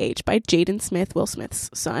PCH by Jaden Smith, Will Smith's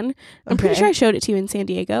son. I'm pretty sure I showed it to you in San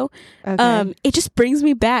Diego. Okay. It just brings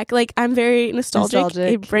me back. Like, I'm very nostalgic.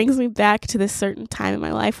 It brings me back to this certain time in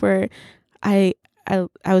my life where I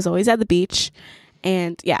was always at the beach.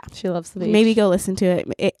 And yeah, she loves the beach. Maybe go listen to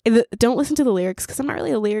it. Don't listen to the lyrics because I'm not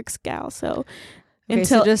really a lyrics gal. So okay,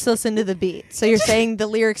 so just listen to the beat. So you're saying the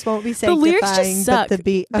lyrics won't be sanctifying, the lyrics just suck. But the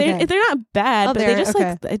beat, okay. They're not bad, but they just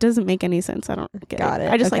like, it doesn't make any sense. I don't get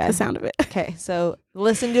it. I just like the sound of it. Okay, so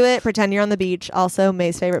listen to it. Pretend you're on the beach. Also,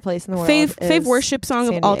 May's favorite place in the world. Fave worship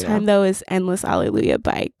song of all time though is "Endless Alleluia"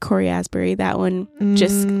 by Corey Asbury. That one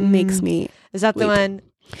just makes me. Is that weep. The one?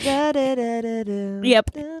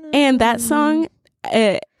 Yep. And that song,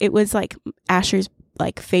 it was like Asher's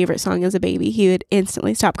like favorite song as a baby. He would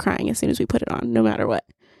instantly stop crying as soon as we put it on, no matter what.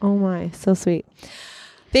 Oh my, so sweet.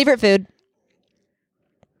 Favorite food?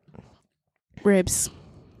 Ribs.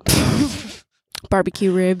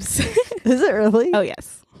 Barbecue ribs. Is it really? Oh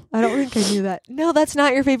yes. I don't think I knew that. No, that's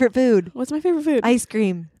not your favorite food. What's my favorite food? Ice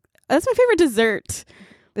cream. That's my favorite dessert.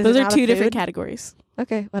 Those are two different categories.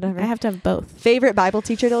 Okay, whatever. I have to have both. Favorite Bible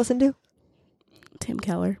teacher to listen to? Tim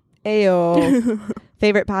Keller. Ayo.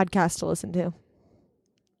 Favorite podcast to listen to?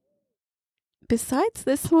 Besides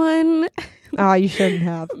this one. Oh, you shouldn't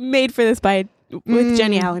have. Made for This with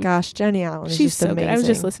Jenny Allen. Gosh, Jenny Allen is She's just so amazing. good. I was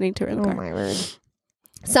just listening to her in the car. Oh my word.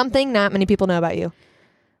 Something not many people know about you.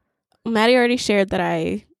 Maddie already shared that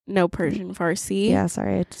I know Persian Farsi. Yeah,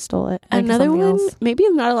 sorry, I stole it. Another one, maybe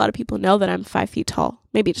not a lot of people know that I'm 5 feet tall.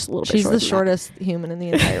 Maybe just a little bit She's shorter. She's the shortest human in the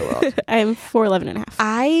entire world. I'm 4'11" and a half.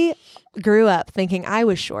 I grew up thinking I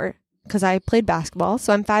was short because I played basketball.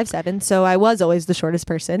 So I'm 5'7". So I was always the shortest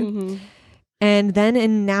person. Mm-hmm. And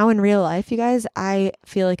then now in real life, you guys, I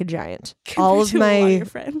feel like a giant. All of my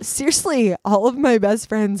friends. Seriously, all of my best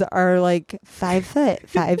friends are like 5 foot,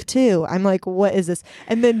 5'2". I'm like, what is this?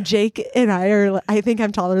 And then Jake and I think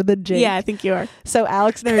I'm taller than Jake. Yeah, I think you are. So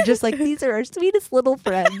Alex and I are just like, these are our sweetest little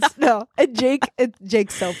friends. No, and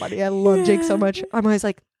Jake's so funny. I love Jake so much. I'm always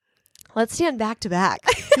like, let's stand back to back.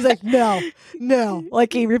 He's like, no.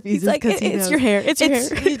 Like he refuses because he knows. It's your hair. It's your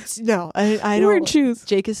hair. No, I don't. Wearing shoes.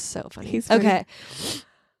 Jake is so funny. He's funny. Okay.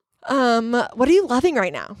 What are you loving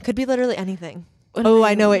right now? Could be literally anything.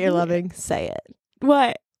 I know what you're loving. Say it.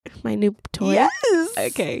 What? My new toy? Yes.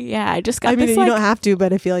 Okay. Yeah, I just got this. this. You don't have to,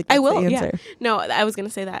 but I feel like that's I will. the answer. Yeah. No, I was gonna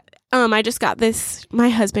say that. I just got this. My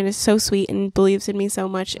husband is so sweet and believes in me so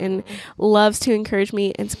much and loves to encourage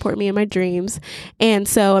me and support me in my dreams. And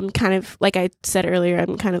so I'm kind of, like I said earlier,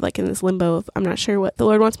 I'm kind of like in this limbo of I'm not sure what the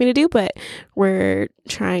Lord wants me to do, but we're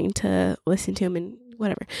trying to listen to him and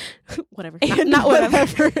whatever. Not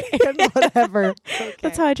whatever. And whatever. Okay.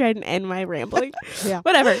 That's how I tried to end my rambling. Yeah.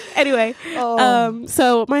 Whatever. Anyway,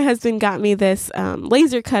 so my husband got me this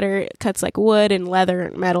laser cutter. It cuts like wood and leather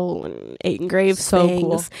and metal and it engraves things.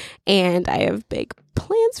 Cool. And I have big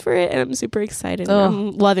plans for it and I'm super excited.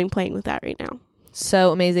 I'm loving playing with that right now.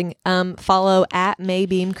 So amazing. Follow at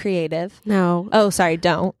Maybeam Creative. No. Oh, sorry.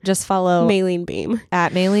 Don't. Just follow Maylene Beam.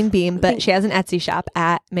 At Maylene Beam. But she has an Etsy shop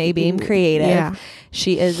at Maybeam Creative. Yeah.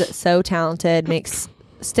 She is so talented. Makes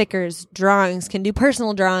stickers, drawings, can do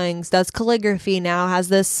personal drawings, does calligraphy now, has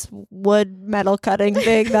this wood metal cutting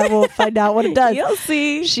thing that we'll find out what it does. You'll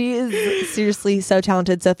see. She is seriously so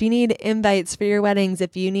talented. So if you need invites for your weddings,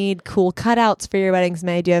 if you need cool cutouts for your weddings,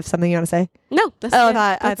 May, do you have something you want to say? No, that's good.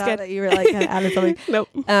 I thought that you were like added something. Nope.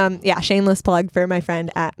 Yeah, shameless plug for my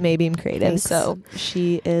friend at Maybeam Creative. Thanks. So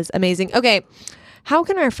she is amazing. Okay, how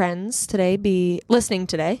can our friends today be listening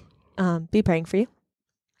today? Be praying for you.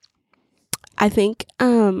 I think,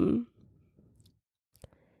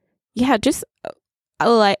 just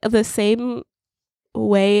like the same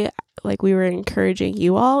way, like we were encouraging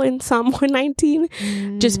you all in Psalm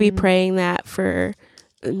 119, just be praying that for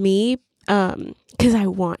me, because I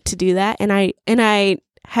want to do that. And I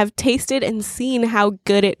have tasted and seen how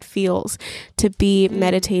good it feels to be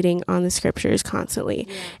meditating on the scriptures constantly.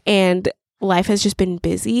 Yeah. And life has just been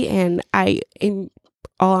busy, and in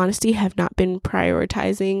all honesty, have not been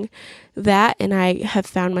prioritizing that. And I have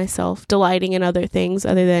found myself delighting in other things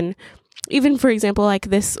other than, even for example,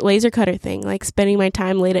 like this laser cutter thing, like spending my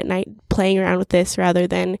time late at night playing around with this rather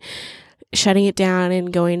than shutting it down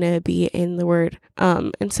and going to be in the Word.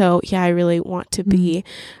 And so, I really want to be,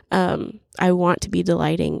 I want to be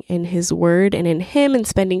delighting in His Word and in Him and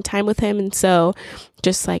spending time with Him. And so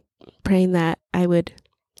just like praying that I would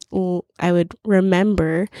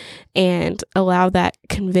remember and allow that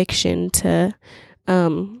conviction to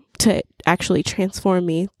actually transform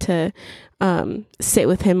me, to sit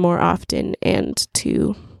with him more often and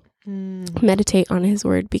to meditate on his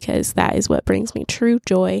word, because that is what brings me true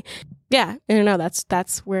joy. Yeah, I don't know,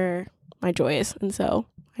 that's where my joy is, and so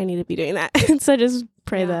I need to be doing that. And so just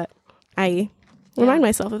pray that I remind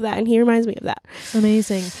myself of that, and he reminds me of that.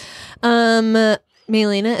 Amazing.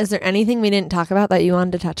 Maylena, is there anything we didn't talk about that you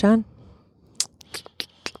wanted to touch on?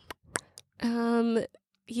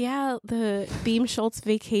 Yeah, the Beam Schultz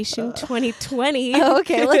Vacation 2020. Oh,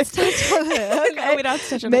 okay, let's touch on it. Okay. No, we don't have to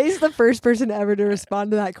touch on May's the first person ever to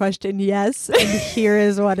respond to that question. Yes, and here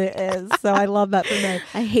is what it is. So I love that for May.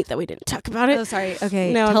 I hate that we didn't talk about it. Oh, sorry.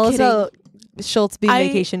 Okay, no, tell I'm us about Schultz Beam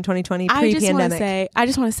Vacation 2020 pre-pandemic. I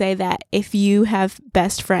just want to say that if you have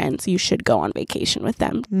best friends, you should go on vacation with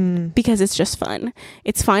them because it's just fun.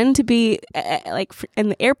 It's fun to be in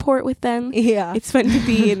the airport with them. Yeah, it's fun to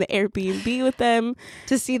be in the Airbnb with them,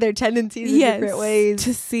 to see their tendencies in different ways,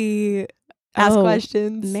 to see ask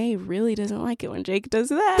questions. May really doesn't like it when Jake does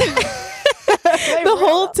that. the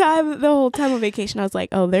whole time of vacation, I was like,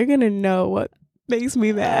 oh, they're gonna know what makes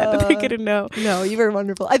me mad. They're gonna know. No, you were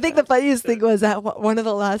wonderful. I think the funniest thing was that one of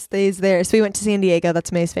the last days there, so we went to San Diego.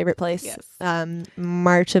 That's May's favorite place. Yes.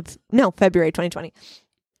 February 2020.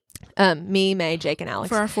 Me, May, Jake, and Alex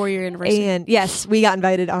for our 4-year anniversary. And yes, we got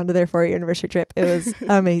invited onto their 4-year anniversary trip. It was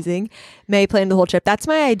amazing. May planned the whole trip. That's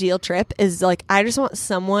my ideal trip, is like, I just want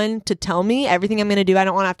someone to tell me everything I'm going to do. I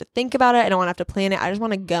don't want to have to think about it. I don't want to have to plan it. I just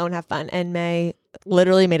want to go and have fun. And May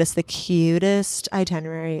literally made us the cutest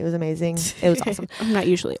itinerary. It was amazing. It was awesome. I'm not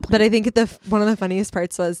usually, but I think one of the funniest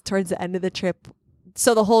parts was towards the end of the trip.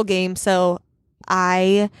 So the whole game. So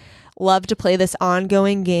I love to play this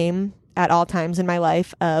ongoing game at all times in my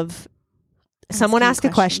life of someone ask a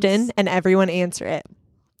question and everyone answer it.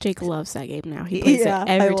 Jake loves that game now. He plays it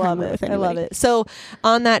every time with anybody. I love it. So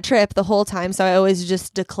on that trip the whole time, so I always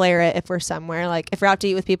just declare it if we're somewhere, like if we're out to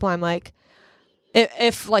eat with people, I'm like,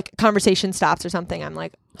 if like conversation stops or something, I'm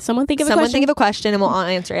like, someone think of a question and we'll all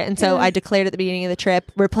answer it. And so I declared at the beginning of the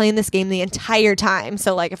trip, we're playing this game the entire time.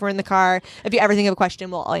 So like if we're in the car, if you ever think of a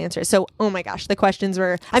question, we'll all answer it. So oh my gosh, the questions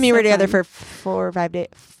were, we were together for 4 or 5 days.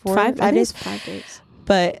 5 days. 5 days.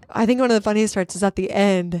 But I think one of the funniest parts is at the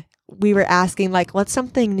end, we were asking like, what's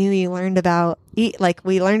something new you learned about we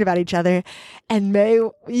learned about each other. And May,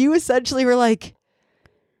 you essentially were like,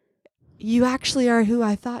 you actually are who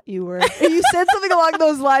I thought you were. And you said something along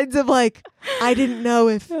those lines of like, I didn't know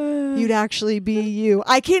if you'd actually be you.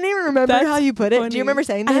 I can't even remember how you put it. Funny. Do you remember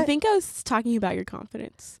saying that? I think I was talking about your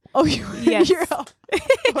confidence. Oh, yes.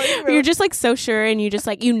 You're just like so sure, and you just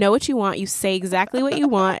like, you know what you want. You say exactly what you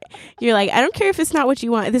want. You're like, I don't care if it's not what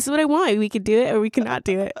you want. This is what I want. We could do it or we could not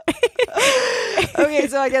do it. Okay,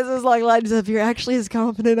 so I guess it was like lines of, you're actually as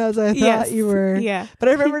confident as I thought you were. Yeah. But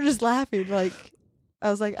I remember just laughing, like, I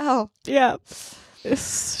was like, oh. Yeah.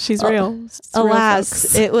 She's real.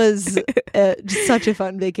 Alas, it was just such a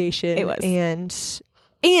fun vacation. It was.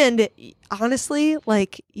 And honestly,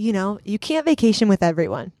 like, you can't vacation with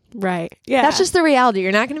everyone. Right. Yeah. That's just the reality.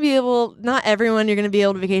 You're not going to be able, not everyone you're going to be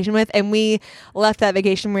able to vacation with. And we left that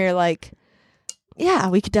vacation where you're like, yeah,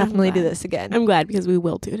 we could definitely do this again. I'm glad, because we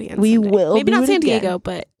will do it again. We will. Maybe not San Diego,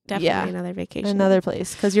 but definitely another vacation. Another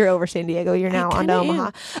place, because you're over San Diego. You're now on to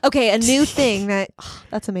Omaha. Okay, a new thing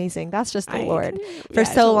that's amazing. That's just the Lord. For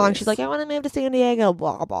so long, she's like, I want to move to San Diego,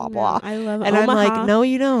 blah, blah, blah. I love and Omaha. I'm like, no,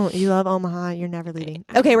 you don't. You love Omaha. You're never leaving.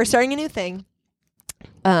 Okay, we're starting a new thing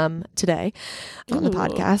today on the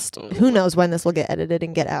podcast. Who knows when this will get edited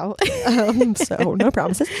and get out. So no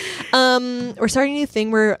promises. We're starting a new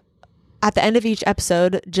thing. We're at the end of each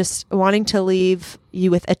episode just wanting to leave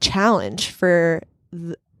you with a challenge for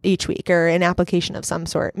each week, or an application of some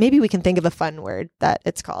sort. Maybe we can think of a fun word that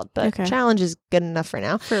it's called, but challenge is good enough for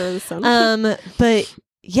now. For some. But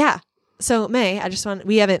yeah. So May,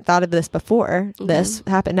 we haven't thought of this before this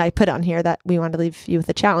happened. I put on here that we wanted to leave you with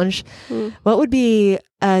a challenge. What would be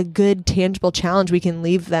a good tangible challenge we can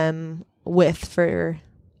leave them with for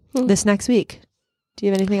this next week? Do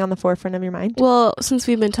you have anything on the forefront of your mind? Well, since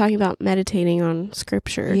we've been talking about meditating on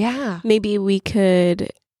scripture, maybe we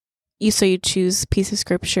could, you choose a piece of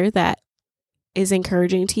scripture that is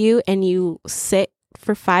encouraging to you, and you sit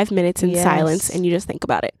for 5 minutes in silence and you just think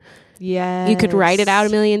about it. Yeah. You could write it out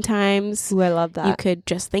 1,000,000 times. Ooh, I love that. You could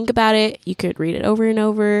just think about it. You could read it over and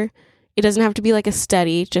over. It doesn't have to be like a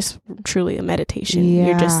study, just truly a meditation. Yeah.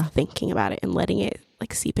 You're just thinking about it and letting it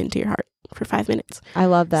like seep into your heart for 5 minutes. I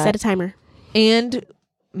love that. Set a timer. And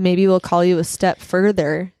maybe we'll call you a step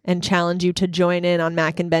further and challenge you to join in on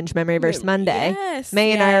Mac and Benj Memory Verse Monday. Yes,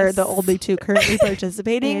 May and I are the only two currently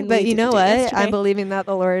participating, but you know what? I'm believing that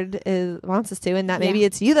the Lord wants us to, and that maybe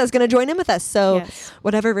it's you that's going to join in with us. So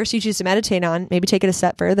whatever verse you choose to meditate on, maybe take it a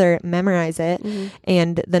step further, memorize it,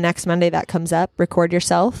 and the next Monday that comes up, record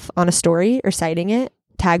yourself on a story or citing it,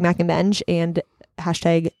 tag Mac and Benj, and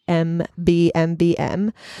hashtag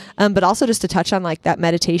MBMBM. But also just to touch on like that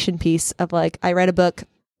meditation piece of like, I read a book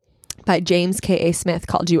by James K.A. Smith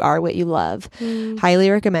called You Are What You Love. Highly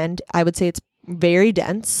recommend. I would say it's very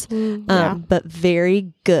dense, but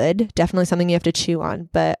very good. Definitely something you have to chew on.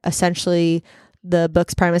 But essentially, the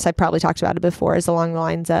book's premise, I probably talked about it before, is along the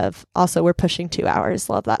lines of, also, we're pushing 2 hours.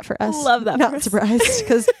 Love that for us. Love that. Not surprised,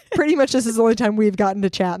 because pretty much this is the only time we've gotten to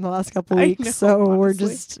chat in the last couple of weeks. So we're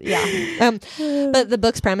just, but the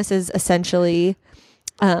book's premise is essentially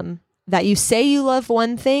that you say you love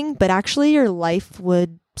one thing, but actually your life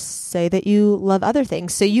would say that you love other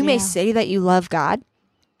things. So you may say that you love God.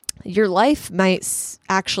 Your life might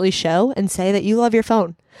actually show and say that you love your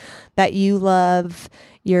phone, that you love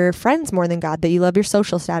your friends more than God, that you love your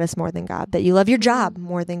social status more than God, that you love your job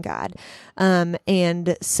more than God.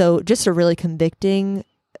 And so just a really convicting,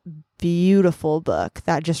 beautiful book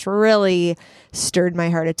that just really stirred my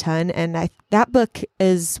heart a ton. And that book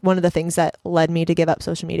is one of the things that led me to give up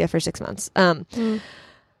social media for 6 months.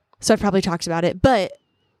 So I've probably talked about it, but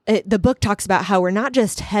the book talks about how we're not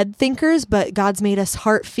just head thinkers, but God's made us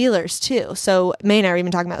heart feelers too. So May and I were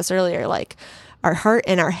even talking about this earlier, like our heart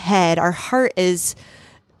and our head. Our heart is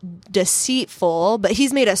deceitful, but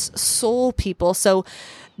he's made us soul people. So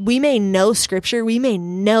we may know scripture, we may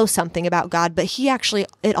know something about God, but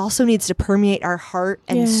it also needs to permeate our heart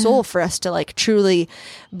and soul for us to like truly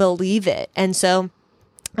believe it. And so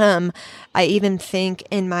I even think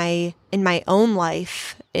in my own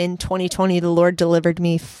life in 2020, the Lord delivered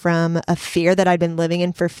me from a fear that I'd been living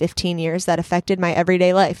in for 15 years that affected my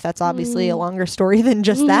everyday life. That's obviously a longer story than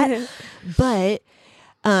just that. But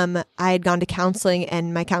I had gone to counseling,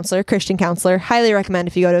 and my counselor, Christian counselor, highly recommend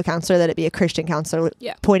if you go to a counselor that it be a Christian counselor,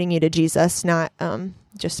 pointing you to Jesus, not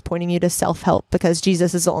just pointing you to self-help, because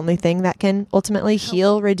Jesus is the only thing that can ultimately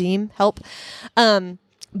heal, redeem, help.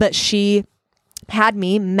 But she had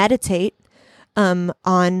me meditate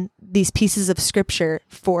on these pieces of scripture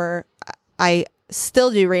I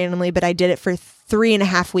still do randomly, but I did it for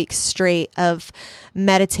 3.5 weeks straight of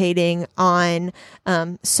meditating on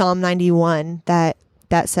Psalm 91 that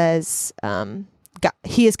says, God,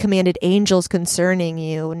 he has commanded angels concerning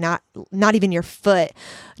you, not even your foot,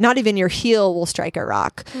 not even your heel will strike a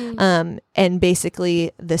rock. And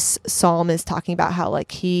basically this psalm is talking about how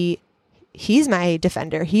like he's my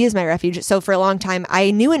defender. He is my refuge. So for a long time,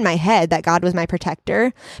 I knew in my head that God was my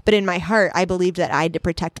protector, but in my heart, I believed that I had to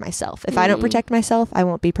protect myself. If I don't protect myself, I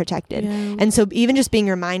won't be protected. And so even just being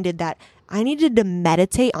reminded that I needed to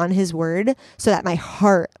meditate on his word so that my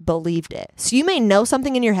heart believed it. So you may know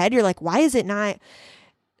something in your head. You're like, why is it not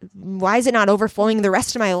overflowing the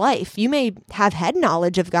rest of my life? You may have head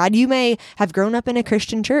knowledge of God. You may have grown up in a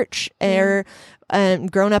Christian church or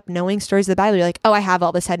grown up knowing stories of the Bible. You're like, oh, I have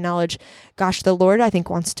all this head knowledge. Gosh, the Lord, I think,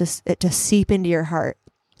 wants it to seep into your heart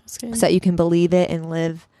so that you can believe it and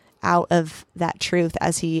live out of that truth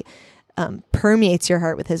as he permeates your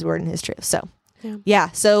heart with his word and his truth. So,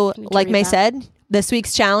 so like May said, this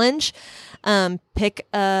week's challenge, pick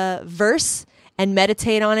a verse and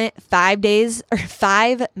meditate on it 5 days or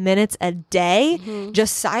 5 minutes a day,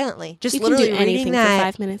 just silently, just you literally can do anything reading that for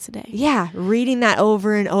 5 minutes a day. Yeah. Reading that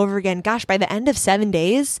over and over again. Gosh, by the end of 7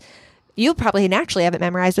 days, you'll probably naturally have it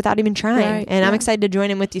memorized without even trying. Right, and I'm excited to join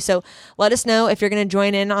in with you. So let us know if you're going to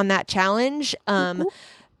join in on that challenge.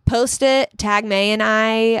 Post it, tag May and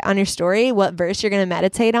I on your story, what verse you're going to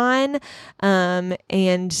meditate on.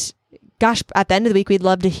 And gosh, at the end of the week, we'd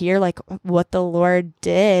love to hear like what the Lord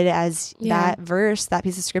did as that verse, that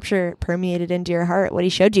piece of scripture permeated into your heart, what he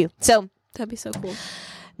showed you. So that'd be so cool.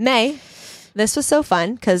 May, this was so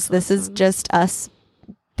fun because this is just us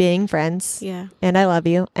being friends. Yeah. And I love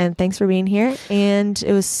you. And thanks for being here. And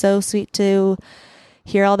it was so sweet to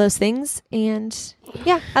hear all those things. And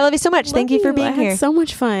I love you so much. Thank you for being here. I had so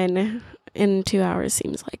much fun. In 2 hours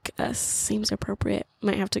seems appropriate.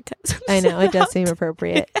 Might have to cut. I know it does seem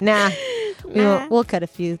appropriate. We'll cut a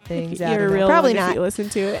few things out. You're a real probably not. If you listen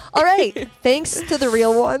to it. All right. Thanks to the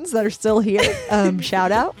real ones that are still here.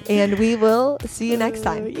 Shout out, and we will see you next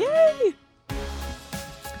time. Yay!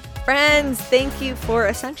 Friends, thank you for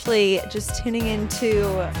essentially just tuning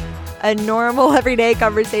into a normal everyday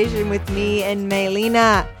conversation with me and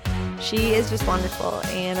Maylena. She is just wonderful,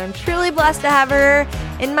 and I'm truly blessed to have her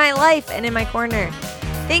in my life and in my corner.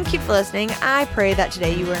 Thank you for listening. I pray that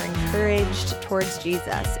today you were encouraged towards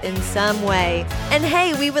Jesus in some way. And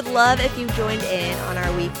hey, we would love if you joined in on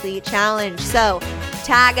our weekly challenge. So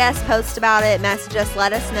tag us, post about it, message us,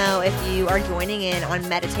 let us know if you are joining in on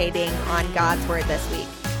meditating on God's Word this week.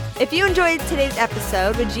 If you enjoyed today's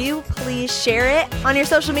episode, would you please share it on your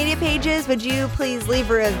social media pages? Would you please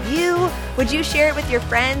leave a review? Would you share it with your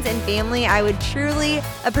friends and family? I would truly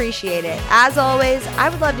appreciate it. As always, I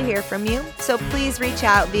would love to hear from you. So please reach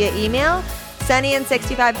out via email,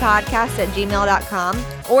 sunnyand65podcast@gmail.com,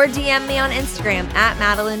 or DM me on Instagram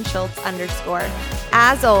 @MadelineSchultz_.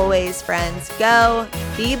 As always, friends, go,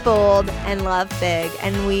 be bold, and love big.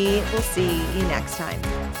 And we will see you next time.